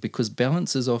needed, because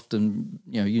balance is often,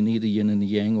 you need a yin and a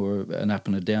yang or an up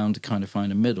and a down to kind of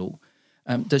find a middle.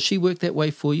 Does she work that way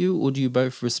for you, or do you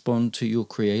both respond to your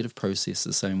creative process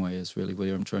the same way as really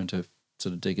where I'm trying to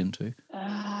sort of dig into?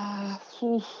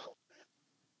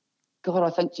 God,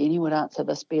 I think Jenny would answer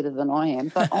this better than I am.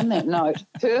 But on that note,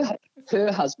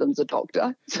 her husband's a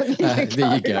doctor. So there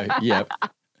you go. Yeah.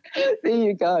 There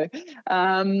you go.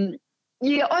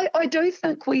 I do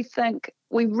think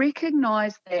we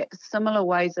recognise that similar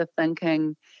ways of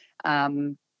thinking.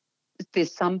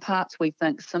 There's some parts we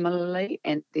think similarly,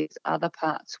 and there's other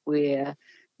parts where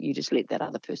you just let that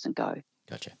other person go.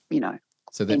 Gotcha.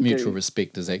 So that mutual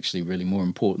respect is actually really more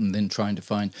important than trying to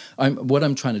find. What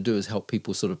I'm trying to do is help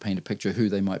people sort of paint a picture of who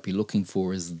they might be looking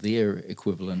for as their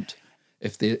equivalent.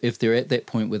 If they're at that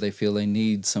point where they feel they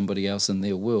need somebody else in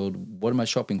their world, what am I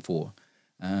shopping for?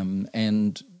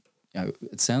 And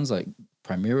it sounds like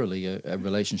primarily a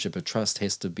relationship of trust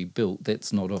has to be built.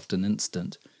 That's not often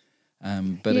instant.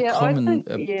 But a common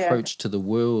approach to the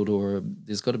world, or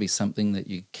there's got to be something that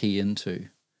you key into.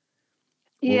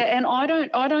 And I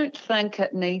don't think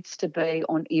it needs to be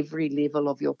on every level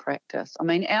of your practice. I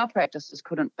mean, our practices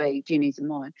Jenny's and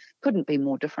mine, couldn't be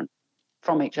more different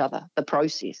from each other, the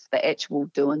process, the actual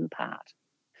doing part.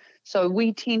 So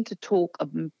we tend to talk a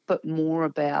bit more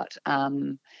about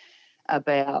the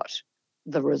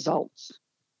results,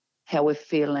 how we're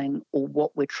feeling or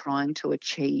what we're trying to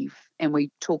achieve. And we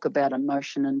talk about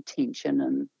emotion and tension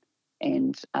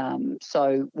and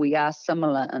so we are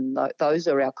similar, and those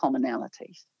are our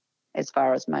commonalities as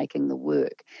far as making the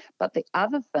work. But the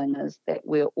other thing is that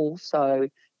we're also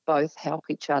both help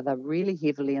each other really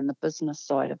heavily in the business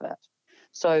side of it.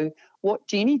 So what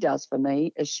Jenny does for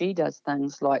me is she does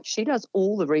things like she does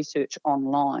all the research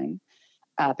online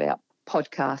about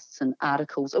podcasts and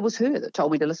articles. It was her that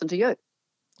told me to listen to you.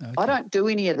 Okay. I don't do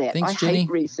any of that. Thanks, I Jenny. hate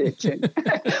researching.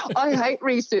 I hate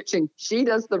researching. She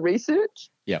does the research,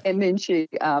 and then she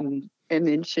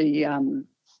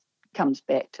comes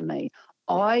back to me.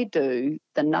 I do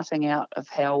the nutting out of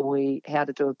how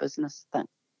to do a business thing.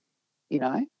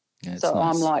 Yeah, so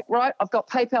nice. I'm like, right, I've got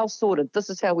PayPal sorted.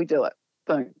 This is how we do it.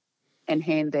 Boom, and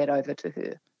hand that over to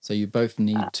her. So you both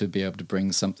need to be able to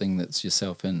bring something that's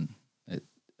yourself in.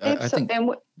 I think,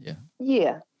 And yeah.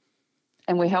 yeah,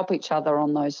 and we help each other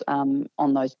on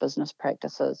those business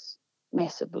practices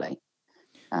massively.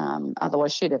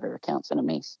 Otherwise, she'd have her accounts in a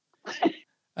mess.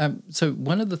 So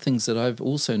one of the things that I've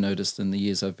also noticed in the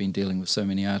years I've been dealing with so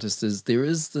many artists is there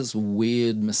is this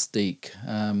weird mystique.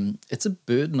 It's a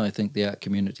burden I think the art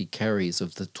community carries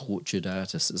of the tortured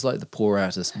artist. It's like the poor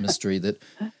artist mystery that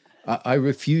I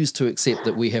refuse to accept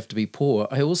that we have to be poor.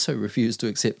 I also refuse to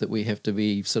accept that we have to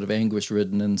be sort of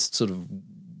anguish-ridden and sort of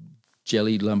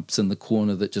jelly lumps in the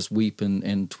corner that just weep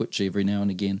and twitch every now and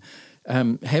again.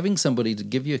 Having somebody to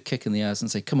give you a kick in the ass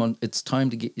and say, come on, it's time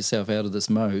to get yourself out of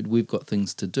this mode. We've got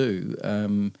things to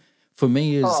do. For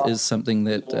me is something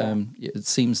that it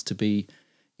seems to be,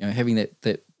 having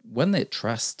that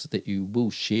trust that you will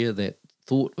share that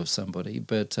thought with somebody,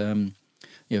 but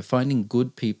finding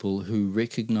good people who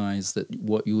recognize that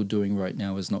what you're doing right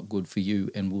now is not good for you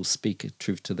and will speak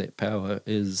truth to that power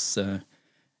is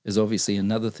obviously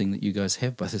another thing that you guys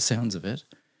have by the sounds of it.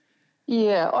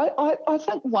 Yeah, I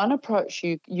think one approach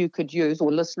you could use,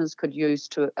 or listeners could use,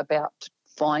 to about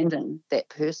finding that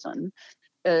person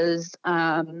is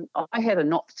I had a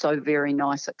not so very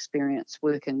nice experience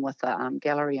working with a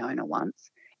gallery owner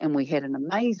once, and we had an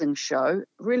amazing show,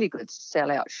 really good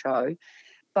sellout show,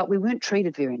 but we weren't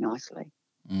treated very nicely.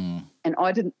 And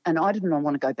I didn't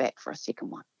want to go back for a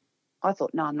second one. I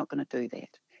thought, no, I'm not going to do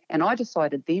that. And I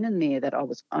decided then and there that I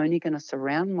was only going to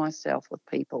surround myself with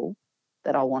people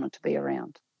that I wanted to be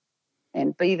around,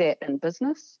 and be that in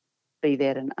business, be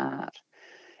that in art.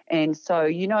 And so,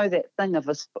 that thing of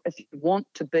if you want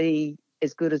to be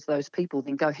as good as those people,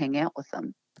 then go hang out with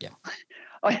them. Yeah.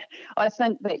 I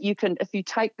think that you can, if you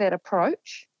take that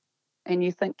approach and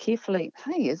you think carefully,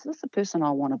 hey, is this a person I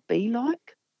want to be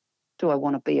like? Do I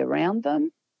want to be around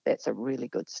them? That's a really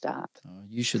good start. Oh,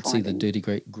 you should see the dirty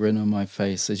great grin on my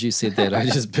face as you said that. I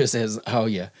just burst out, oh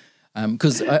yeah.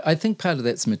 Because I think part of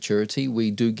that's maturity.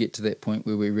 We do get to that point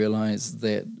where we realize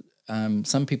that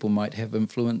some people might have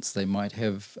influence, they might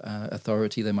have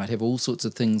authority, they might have all sorts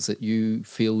of things that you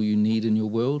feel you need in your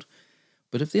world.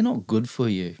 But if they're not good for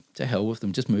you, to hell with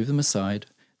them, just move them aside.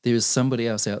 There is somebody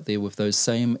else out there with those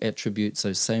same attributes,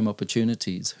 those same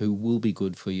opportunities who will be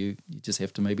good for you. You just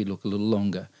have to maybe look a little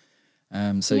longer.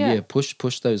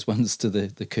 Push those ones to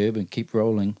the curb and keep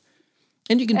rolling.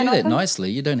 And you can do that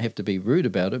nicely. You don't have to be rude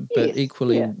about it, but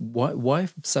equally, why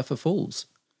suffer fools?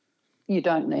 You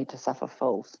don't need to suffer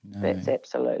fools. No. That's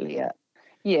absolutely it.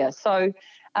 Yeah, so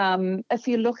if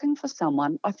you're looking for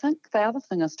someone, I think the other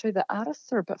thing is too, the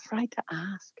artists are a bit afraid to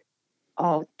ask.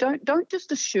 Oh, don't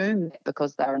just assume that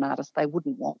because they're an artist, they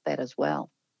wouldn't want that as well.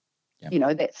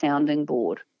 Yep. That sounding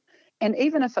board. And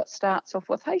even if it starts off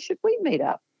with, hey, should we meet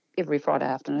up every Friday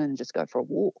afternoon and just go for a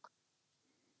walk?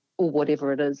 Or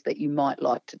whatever it is that you might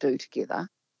like to do together,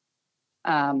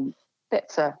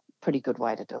 that's a pretty good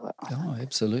way to do it, I think.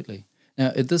 Absolutely.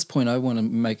 Now, at this point, I want to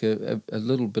make a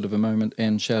little bit of a moment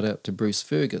and shout out to Bruce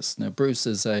Fergus. Now, Bruce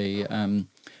is a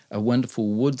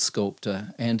wonderful wood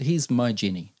sculptor, and he's my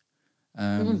Jenny.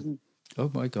 Oh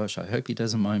my gosh, I hope he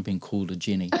doesn't mind being called a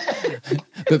Jenny.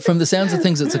 But from the sounds of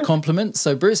things, it's a compliment.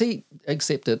 So, Brucey,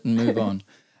 accept it and move on.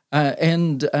 We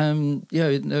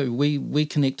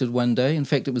connected one day. In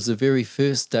fact, it was the very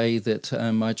first day that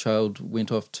my child went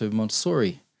off to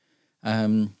Montessori.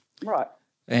 Right.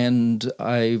 And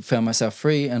I found myself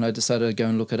free, and I decided to go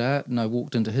and look at art. And I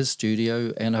walked into his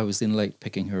studio, and I was then late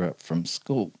picking her up from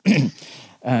school. We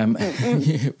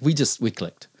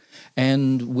clicked,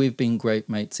 and we've been great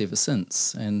mates ever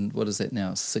since. And what is that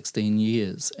now? 16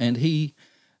 years. And he,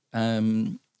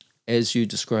 as you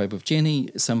describe of Jenny,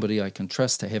 somebody I can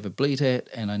trust to have a bleat at,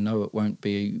 and I know it won't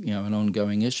be an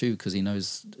ongoing issue because he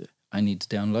knows I need to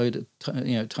download it,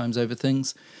 times over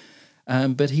things.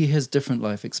 But he has different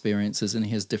life experiences and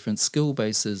he has different skill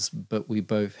bases, but we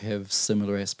both have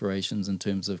similar aspirations in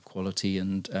terms of quality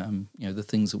and the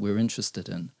things that we're interested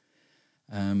in.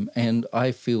 And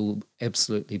I feel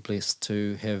absolutely blessed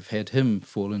to have had him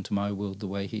fall into my world the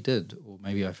way he did, or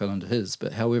maybe I fell into his,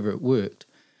 but however it worked.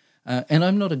 And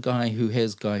I'm not a guy who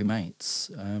has guy mates.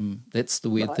 That's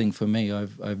the weird thing for me.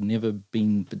 I've never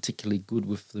been particularly good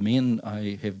with the men.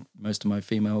 I have most of my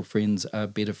female friends are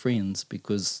better friends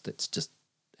because that's just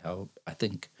how I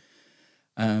think.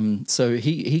 So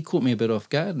he caught me a bit off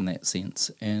guard in that sense.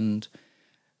 And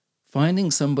finding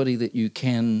somebody that you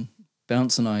can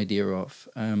bounce an idea off.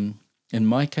 In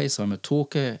my case, I'm a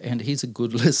talker and he's a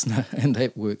good listener, and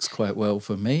that works quite well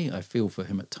for me. I feel for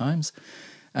him at times.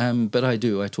 But I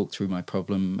talk through my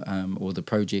problem or the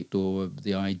project or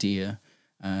the idea,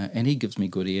 and he gives me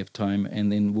good airtime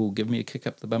and then will give me a kick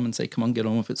up the bum and say, come on, get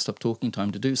on with it, stop talking,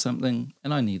 time to do something,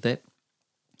 and I need that.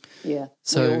 Yeah, we all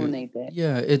So need that.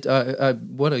 yeah,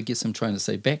 what I guess I'm trying to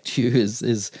say back to you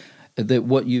is that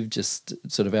what you've just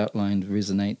sort of outlined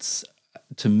resonates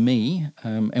to me,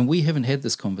 and we haven't had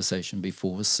this conversation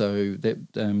before, so that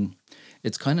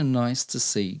it's kind of nice to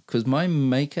see, because my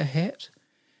maker hat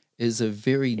is a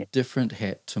very Yeah, different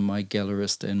hat to my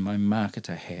gallerist and my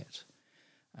marketer hat.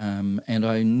 And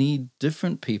I need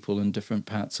different people in different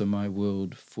parts of my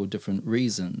world for different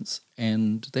reasons.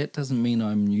 And that doesn't mean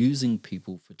I'm using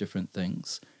people for different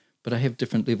things, but I have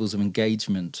different levels of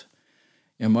engagement.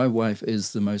 You know, my wife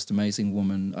is the most amazing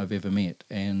woman I've ever met.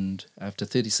 And after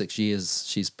 36 years,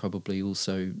 she's probably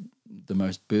also the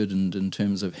most burdened in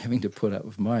terms of having to put up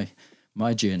with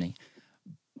my journey.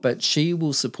 But she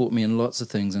will support me in lots of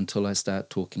things until I start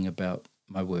talking about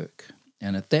my work.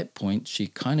 And at that point, she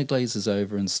kind of glazes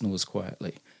over and snores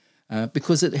quietly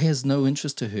because it has no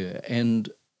interest to her. And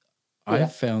yeah.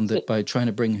 I've found that by trying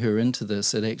to bring her into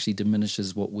this, it actually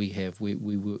diminishes what we have. We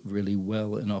work really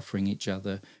well in offering each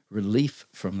other relief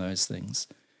from those things.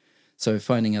 So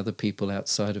finding other people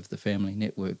outside of the family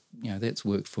network, you know, that's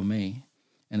worked for me.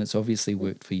 And it's obviously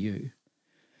worked for you.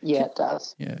 Yeah, it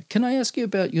does. Yeah. Can I ask you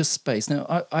about your space?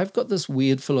 Now, I've got this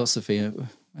weird philosophy.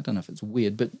 I don't know if it's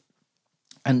weird, but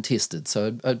untested.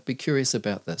 So I'd be curious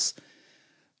about this.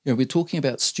 You know, we're talking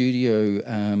about studio.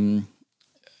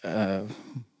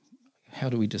 How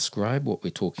do we describe what we're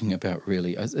talking about,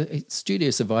 really? Studio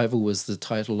Survival was the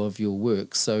title of your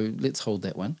work, so let's hold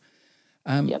that one.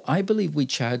 Yep. I believe we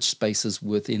charge spaces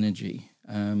with energy.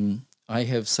 I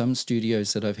have some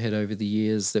studios that I've had over the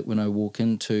years that when I walk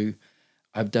into,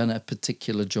 I've done a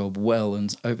particular job well,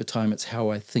 and over time it's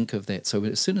how I think of that. So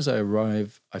as soon as I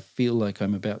arrive, I feel like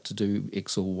I'm about to do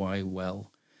X or Y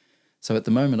well. So at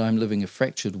the moment, I'm living a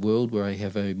fractured world where I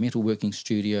have a metalworking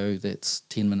studio that's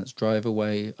 10 minutes drive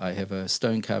away. I have a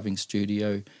stone carving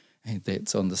studio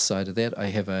that's on the side of that. I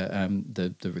have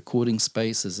the recording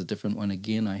space is a different one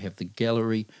again. I have the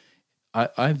gallery.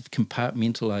 I've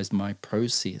compartmentalized my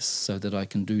process so that I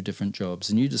can do different jobs.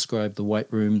 And you described the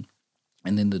white room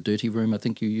and then the dirty room. I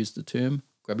think you used the term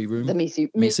grubby room, The messy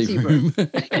room.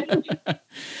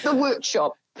 The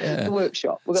workshop. Yeah. The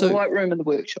workshop. We've got the white room and the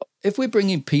workshop. If we're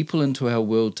bringing people into our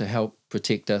world to help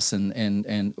protect us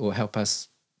and or help us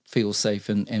feel safe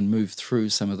and move through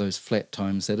some of those flat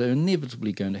times that are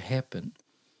inevitably going to happen,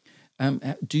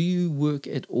 do you work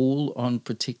at all on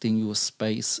protecting your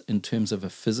space in terms of a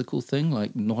physical thing,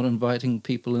 like not inviting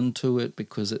people into it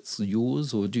because it's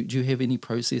yours, or do you have any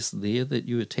process there that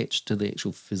you attach to the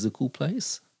actual physical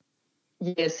place?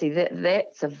 Yeah, see,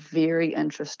 that's a very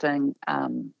interesting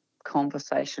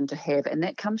conversation to have, and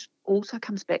that also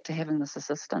comes back to having this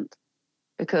assistant,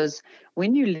 because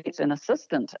when you let an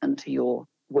assistant into your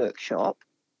workshop,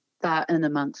 they're in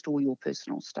amongst all your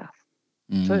personal stuff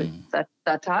too.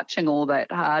 They're touching all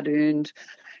that hard-earned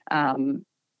things.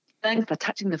 They're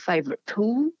touching the favourite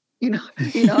tool. You know,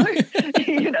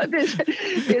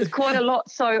 there's quite a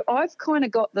lot. So I've kind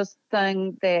of got this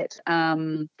thing that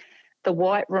the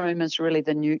white room is really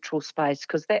the neutral space,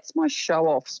 because that's my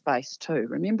show-off space too.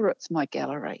 Remember, it's my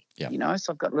gallery. Yeah.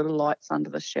 So I've got little lights under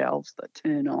the shelves that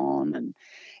turn on,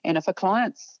 and if a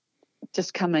client's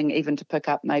just coming even to pick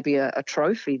up maybe a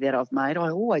trophy that I've made, I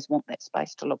always want that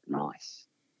space to look nice.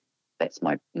 That's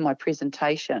my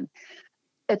presentation.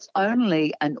 It's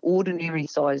only an ordinary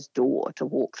sized door to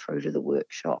walk through to the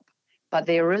workshop, but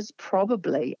there is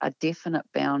probably a definite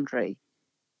boundary.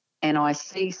 And I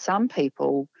see some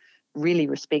people really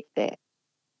respect that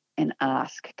and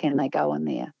ask, can they go in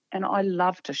there? And I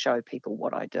love to show people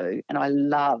what I do, and I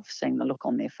love seeing the look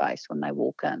on their face when they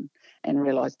walk in and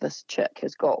realise this chick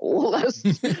has got all this,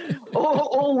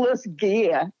 all this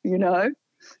gear,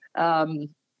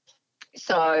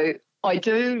 So I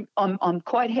do. I'm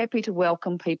quite happy to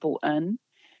welcome people in,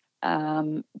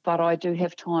 but I do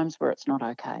have times where it's not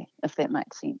okay, if that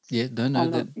makes sense. Yeah,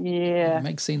 that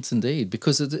makes sense indeed,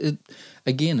 because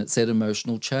again, it's that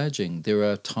emotional charging. There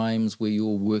are times where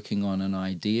you're working on an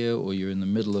idea or you're in the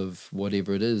middle of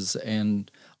whatever it is,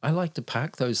 and I like to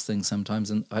park those things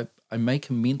sometimes, and I make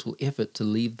a mental effort to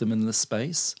leave them in the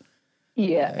space.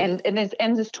 Yeah, and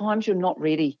there's times you're not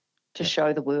ready to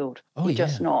show the world. You're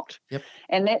just not. Yep.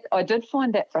 And that I did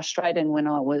find that frustrating when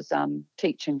I was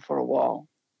teaching for a while.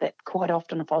 That quite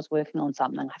often, if I was working on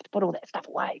something, I have to put all that stuff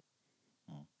away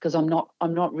because I'm not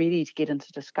ready to get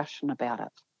into discussion about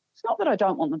it. It's not that I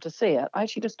don't want them to see it. I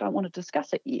actually just don't want to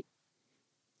discuss it yet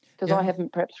because I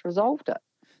haven't perhaps resolved it.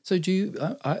 So do you?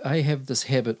 I have this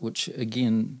habit, which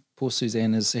again poor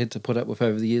Suzanne has had to put up with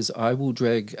over the years, I will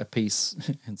drag a piece,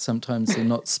 and sometimes they're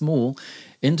not small,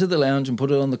 into the lounge and put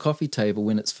it on the coffee table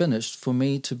when it's finished for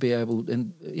me to be able,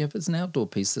 and if it's an outdoor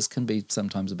piece, this can be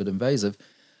sometimes a bit invasive.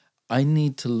 I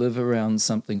need to live around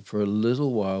something for a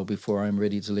little while before I'm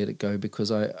ready to let it go, because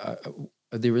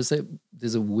there's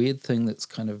a weird thing that's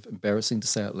kind of embarrassing to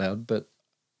say out loud, but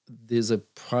there's a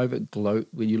private gloat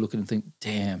where you look at it and think,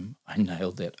 damn, I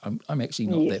nailed that. I'm actually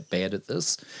not that bad at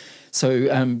this.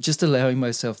 So just allowing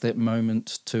myself that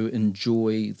moment to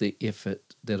enjoy the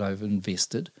effort that I've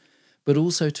invested, but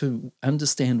also to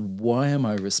understand, why am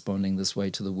I responding this way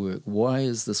to the work? Why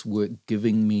is this work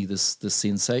giving me this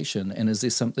sensation? And is there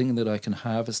something that I can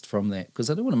harvest from that? Because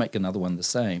I don't want to make another one the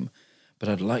same, but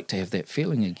I'd like to have that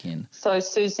feeling again. So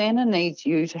Susanna needs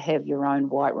you to have your own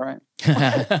white room, because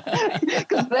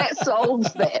that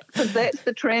solves that, because that's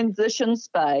the transition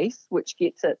space which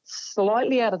gets it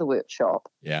slightly out of the workshop.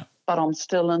 Yeah. But I'm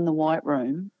still in the white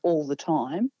room all the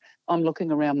time. I'm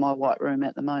looking around my white room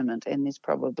at the moment, and there's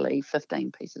probably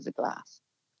 15 pieces of glass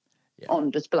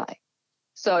on display.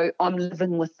 So I'm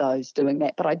living with those, doing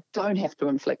that, but I don't have to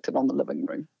inflict it on the living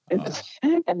room and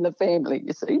the family,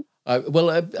 you see.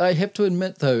 I have to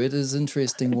admit, though, it is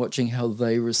interesting watching how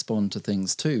they respond to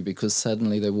things too, because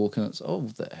suddenly they walk in and it's, oh,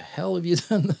 the hell have you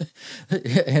done?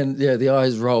 And the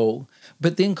eyes roll.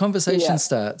 But then conversation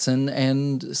starts,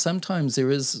 and sometimes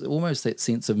there is almost that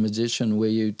sense of magician where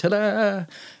you, ta-da,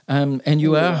 and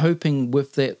you are hoping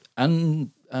with that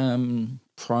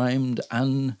primed,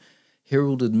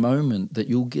 unheralded moment that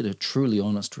you'll get a truly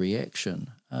honest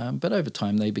reaction. But over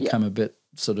time they become a bit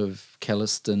sort of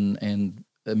calloused and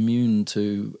immune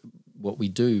to what we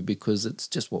do, because it's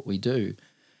just what we do.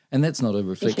 And that's not a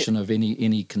reflection of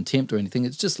any contempt or anything.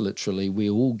 It's just literally we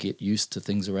all get used to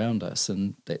things around us,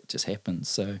 and that just happens.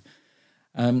 So,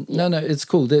 no, it's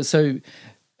cool. So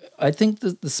I think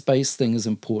that the space thing is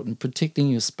important, protecting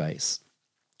your space,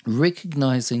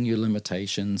 recognizing your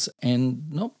limitations, and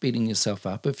not beating yourself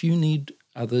up. If you need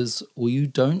others or you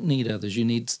don't need others, you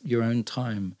need your own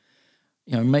time,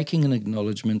 making an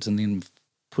acknowledgement and then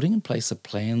putting in place a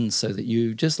plan so that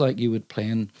you, just like you would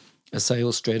plan a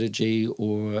sales strategy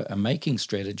or a making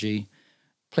strategy,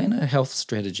 plan a health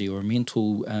strategy or a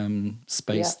mental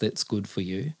space that's good for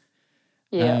you.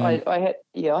 I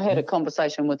had a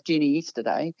conversation with Jenny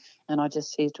yesterday, and I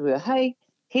just said to her, hey,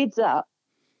 heads up,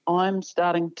 I'm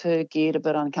starting to get a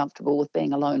bit uncomfortable with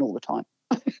being alone all the time.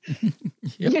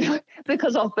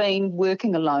 Because I've been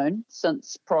working alone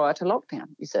since prior to lockdown,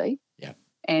 you see. Yeah.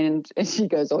 And she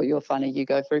goes, oh, you're funny, you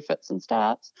go through fits and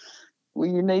starts where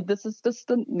you need this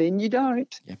assistant and then you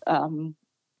don't. Yeah. I'm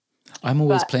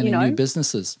always planning new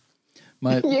businesses.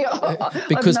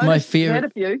 Because my fear,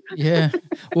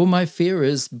 my fear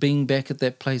is being back at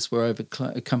that place where I've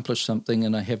accomplished something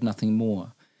and I have nothing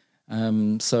more.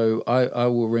 So I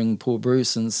will ring poor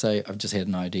Bruce and say, I've just had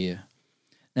an idea.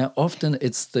 Now, often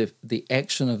it's the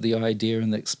action of the idea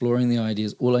and the exploring the idea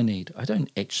is all I need. I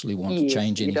don't actually want to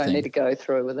change anything. You don't need to go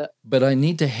through with it. But I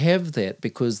need to have that,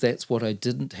 because that's what I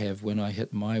didn't have when I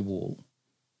hit my wall.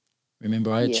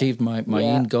 Remember, I achieved my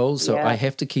end goals, so I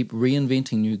have to keep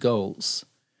reinventing new goals.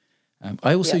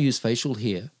 I also use facial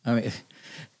hair. I mean,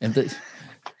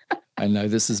 I know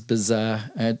this is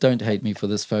bizarre. Don't hate me for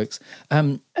this, folks.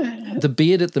 The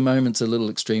beard at the moment's a little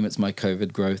extreme. It's my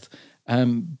COVID growth.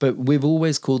 But we've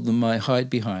always called them my hide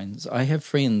behinds. I have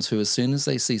friends who, as soon as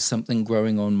they see something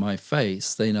growing on my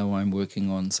face, they know I'm working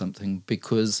on something,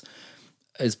 because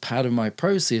as part of my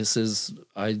process is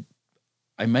I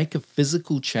make a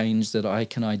physical change that I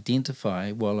can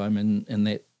identify while I'm in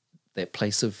that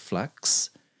place of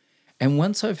flux. And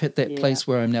once I've hit that place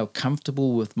where I'm now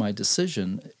comfortable with my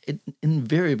decision, it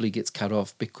invariably gets cut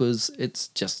off, because it's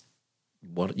just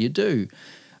what you do.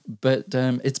 But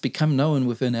it's become known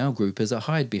within our group as a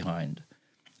hide behind.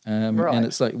 And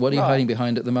it's like, what are you hiding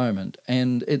behind at the moment?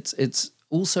 And it's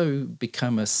also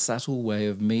become a subtle way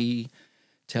of me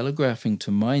telegraphing to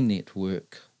my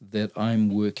network that I'm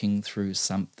working through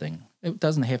something. It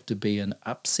doesn't have to be an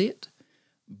upset,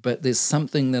 but there's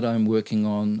something that I'm working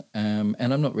on, and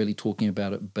I'm not really talking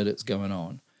about it, but it's going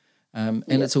on. And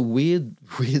it's a weird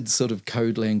sort of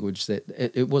code language that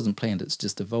it wasn't planned. It's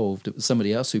just evolved. It was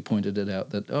somebody else who pointed it out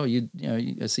that,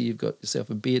 I see you've got yourself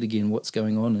a beard again. What's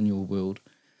going on in your world?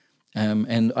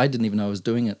 And I didn't even know I was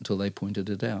doing it until they pointed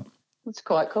it out. It's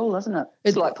quite cool, isn't it?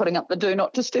 It's like putting up the do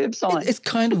not disturb sign. It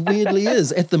kind of weirdly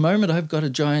is. At the moment, I've got a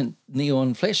giant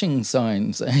neon flashing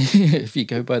sign, if you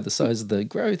go by the size of the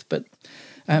growth. But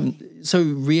so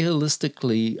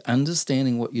realistically,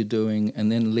 understanding what you're doing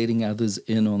and then letting others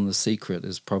in on the secret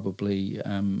is probably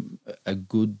a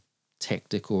good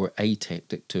tactic or a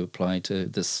tactic to apply to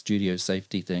this studio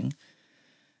safety thing.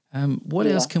 What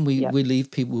else can we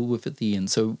leave people with at the end?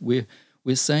 So we're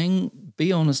saying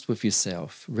be honest with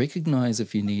yourself, recognize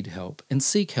if you need help, and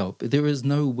seek help. There is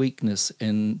no weakness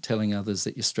in telling others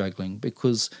that you're struggling,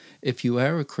 because if you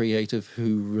are a creative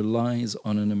who relies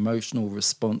on an emotional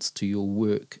response to your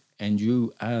work and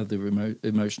you are the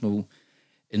emotional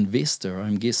investor,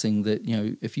 I'm guessing that,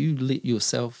 if you let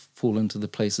yourself fall into the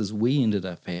places we ended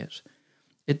up at,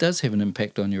 it does have an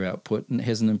impact on your output and it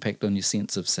has an impact on your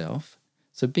sense of self.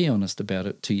 So be honest about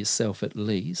it to yourself at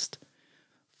least.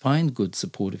 Find good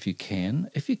support if you can.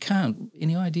 If you can't,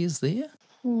 any ideas there?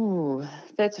 Ooh,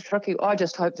 that's a tricky. I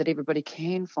just hope that everybody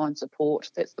can find support.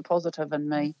 That's the positive in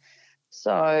me.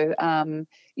 So,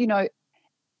 you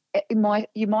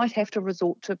might have to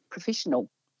resort to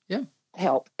professional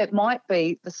help. It might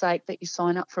be the sake that you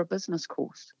sign up for a business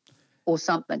course or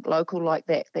something local like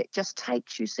that just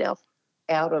takes yourself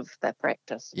out of that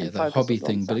practice. Yeah, the hobby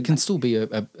thing, but it can still be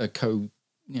a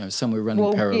somewhere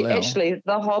running parallel. Actually,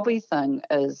 the hobby thing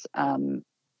is,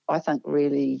 I think,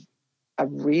 really a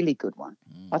really good one.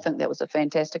 I think that was a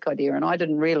fantastic idea, and I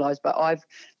didn't realise, but I've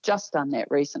just done that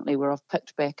recently where I've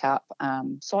picked back up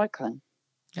cycling.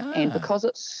 And because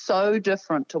it's so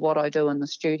different to what I do in the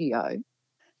studio,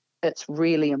 it's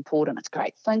really important. It's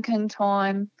great thinking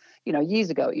time. Years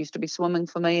ago it used to be swimming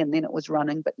for me, and then it was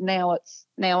running, but now it's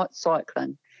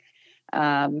cycling.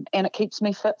 And it keeps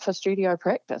me fit for studio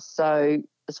practice. So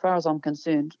as far as I'm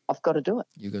concerned, I've got to do it.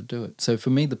 You've got to do it. So for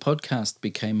me, the podcast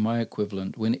became my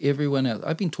equivalent when everyone else,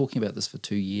 I've been talking about this for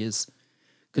 2 years,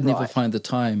 could never find the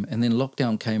time. And then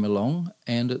lockdown came along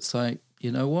and it's like,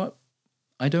 you know what?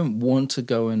 I don't want to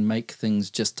go and make things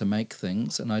just to make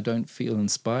things, and I don't feel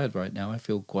inspired right now. I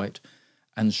feel quite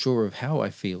unsure of how I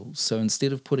feel. So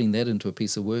instead of putting that into a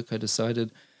piece of work, I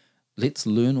decided, let's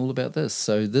learn all about this.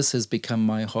 So this has become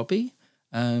my hobby.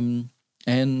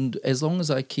 And as long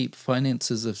as I keep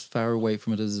finances as far away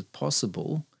from it as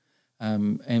possible,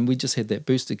 and we just had that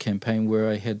booster campaign where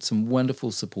I had some wonderful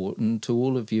support, and to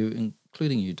all of you,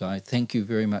 including you, Di, thank you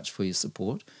very much for your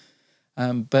support.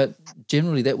 But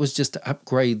generally that was just to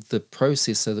upgrade the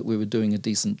process so that we were doing a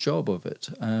decent job of it.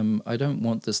 I don't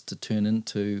want this to turn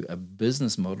into a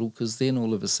business model, because then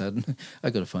all of a sudden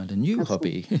I got to find a new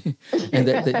hobby. And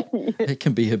that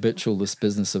can be habitual, this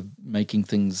business of making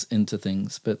things into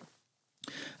things. But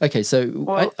okay,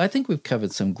 so I think we've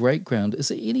covered some great ground. Is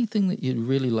there anything that you'd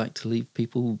really like to leave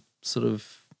people sort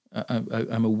of,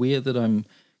 I'm aware that I'm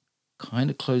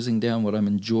kind of closing down what I'm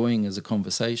enjoying as a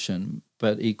conversation,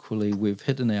 but equally we've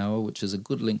hit an hour, which is a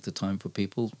good length of time for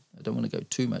people. I don't want to go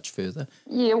too much further.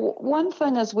 Yeah, one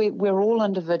thing is we're all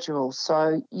individuals.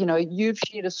 So, you've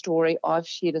shared a story, I've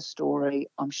shared a story.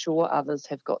 I'm sure others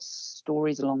have got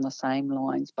stories along the same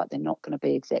lines, but they're not going to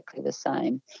be exactly the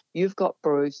same. You've got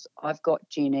Bruce, I've got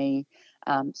Jenny.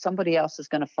 Somebody else is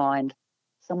going to find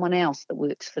someone else that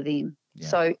works for them. Yeah.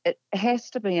 So it has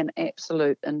to be an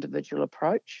absolute individual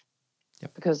approach.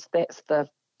 Yep. Because that's the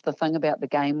thing about the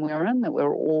game we're in, that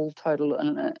we're all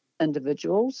total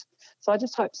individuals. So I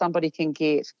just hope somebody can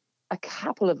get a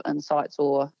couple of insights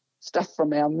or stuff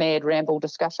from our mad ramble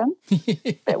discussion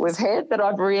that we've had that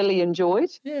I've really enjoyed.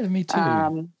 Yeah, me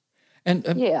too.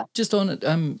 Just on it,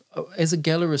 as a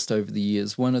gallerist over the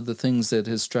years, one of the things that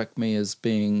has struck me as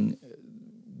being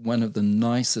one of the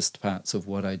nicest parts of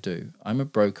what I do, I'm a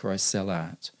broker, I sell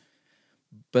art.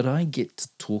 But I get to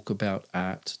talk about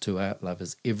art to art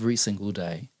lovers every single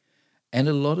day. And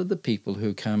a lot of the people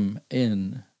who come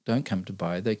in don't come to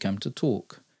buy, they come to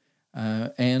talk.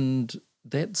 And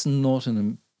that's not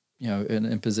an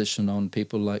imposition on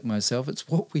people like myself. It's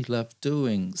what we love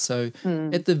doing. So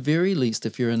at the very least,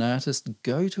 if you're an artist,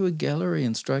 go to a gallery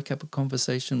and strike up a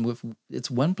conversation with, it's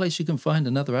one place you can find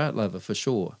another art lover for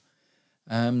sure.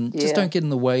 Just don't get in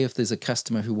the way if there's a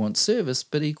customer who wants service,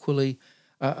 but equally,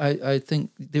 I think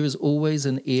there is always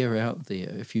an ear out there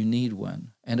if you need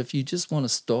one. And if you just want to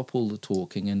stop all the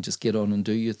talking and just get on and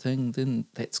do your thing, then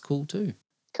that's cool too.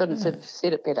 Couldn't have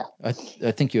said it better. I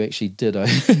think you actually did. I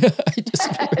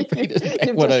just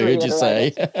repeated what I heard you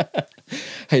say.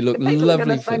 Hey, look,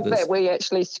 lovely for think this. That we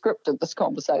actually scripted this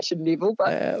conversation, Neville,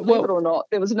 but believe it or not,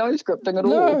 there was no scripting at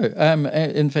all. No,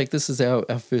 in fact, this is our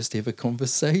first ever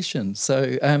conversation.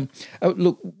 So,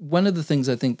 look, one of the things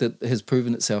I think that has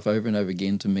proven itself over and over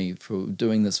again to me for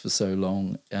doing this for so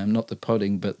long, not the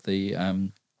podding, but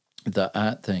the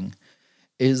art thing,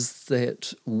 is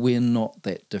that we're not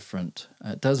that different.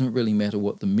 It doesn't really matter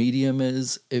what the medium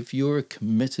is. If you're a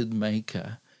committed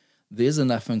maker, there's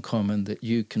enough in common that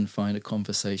you can find a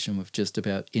conversation with just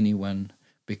about anyone,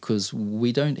 because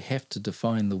we don't have to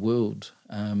define the world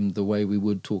the way we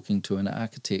would talking to an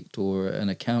architect or an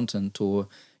accountant, or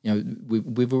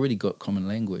we've already got common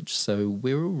language, so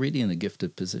we're already in a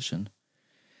gifted position.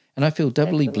 And I feel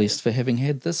doubly blessed for having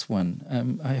had this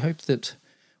one. I hope that,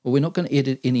 well, we're not going to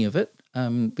edit any of it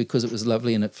because it was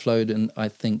lovely and it flowed, and I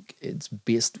think it's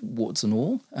best warts and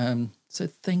all. So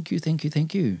thank you.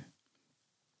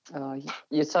 Oh,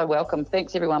 you're so welcome.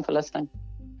 Thanks everyone for listening.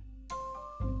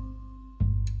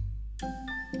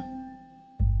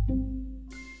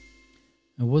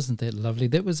 Wasn't that lovely?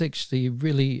 That was actually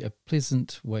really a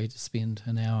pleasant way to spend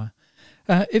an hour.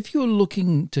 If you're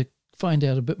looking to find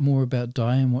out a bit more about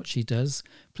Di and what she does,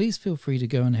 please feel free to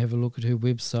go and have a look at her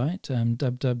website,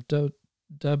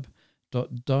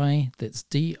 www.di, that's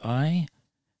D-I,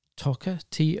 Toker,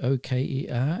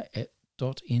 T-O-K-E-R,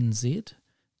 .nz,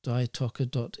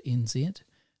 ditoker.nz.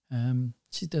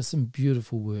 She does some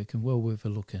beautiful work and well worth a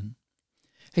look in.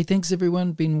 Hey, thanks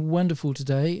everyone. Been wonderful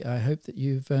today. I hope that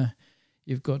you've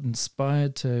got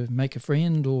inspired to make a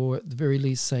friend, or at the very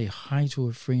least say hi to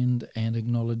a friend and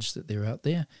acknowledge that they're out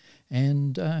there.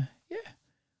 And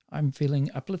I'm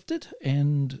feeling uplifted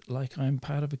and like I'm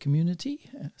part of a community.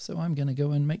 So I'm going to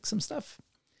go and make some stuff.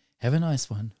 Have a nice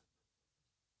one.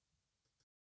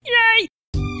 Yay!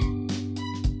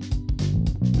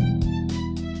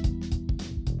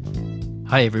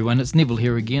 Hi everyone, it's Neville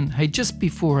here again. Hey, just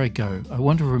before I go, I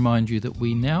want to remind you that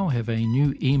we now have a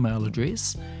new email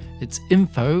address. It's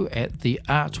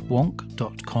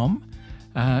info@theartwonk.com,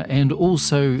 and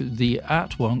also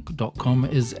theartwonk.com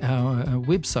is our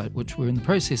website, which we're in the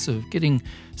process of getting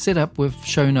set up with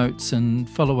show notes and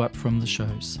follow-up from the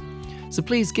shows. So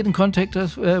please get in contact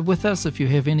with us if you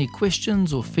have any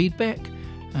questions or feedback,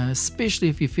 especially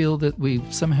if you feel that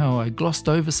I glossed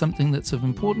over something that's of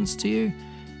importance to you,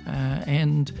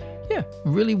 and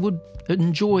really would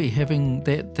enjoy having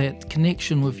that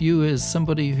connection with you as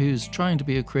somebody who's trying to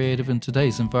be a creative in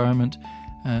today's environment,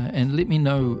 and let me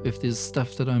know if there's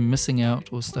stuff that I'm missing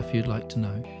out or stuff you'd like to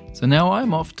know. So now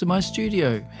I'm off to my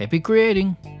studio. Happy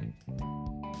creating!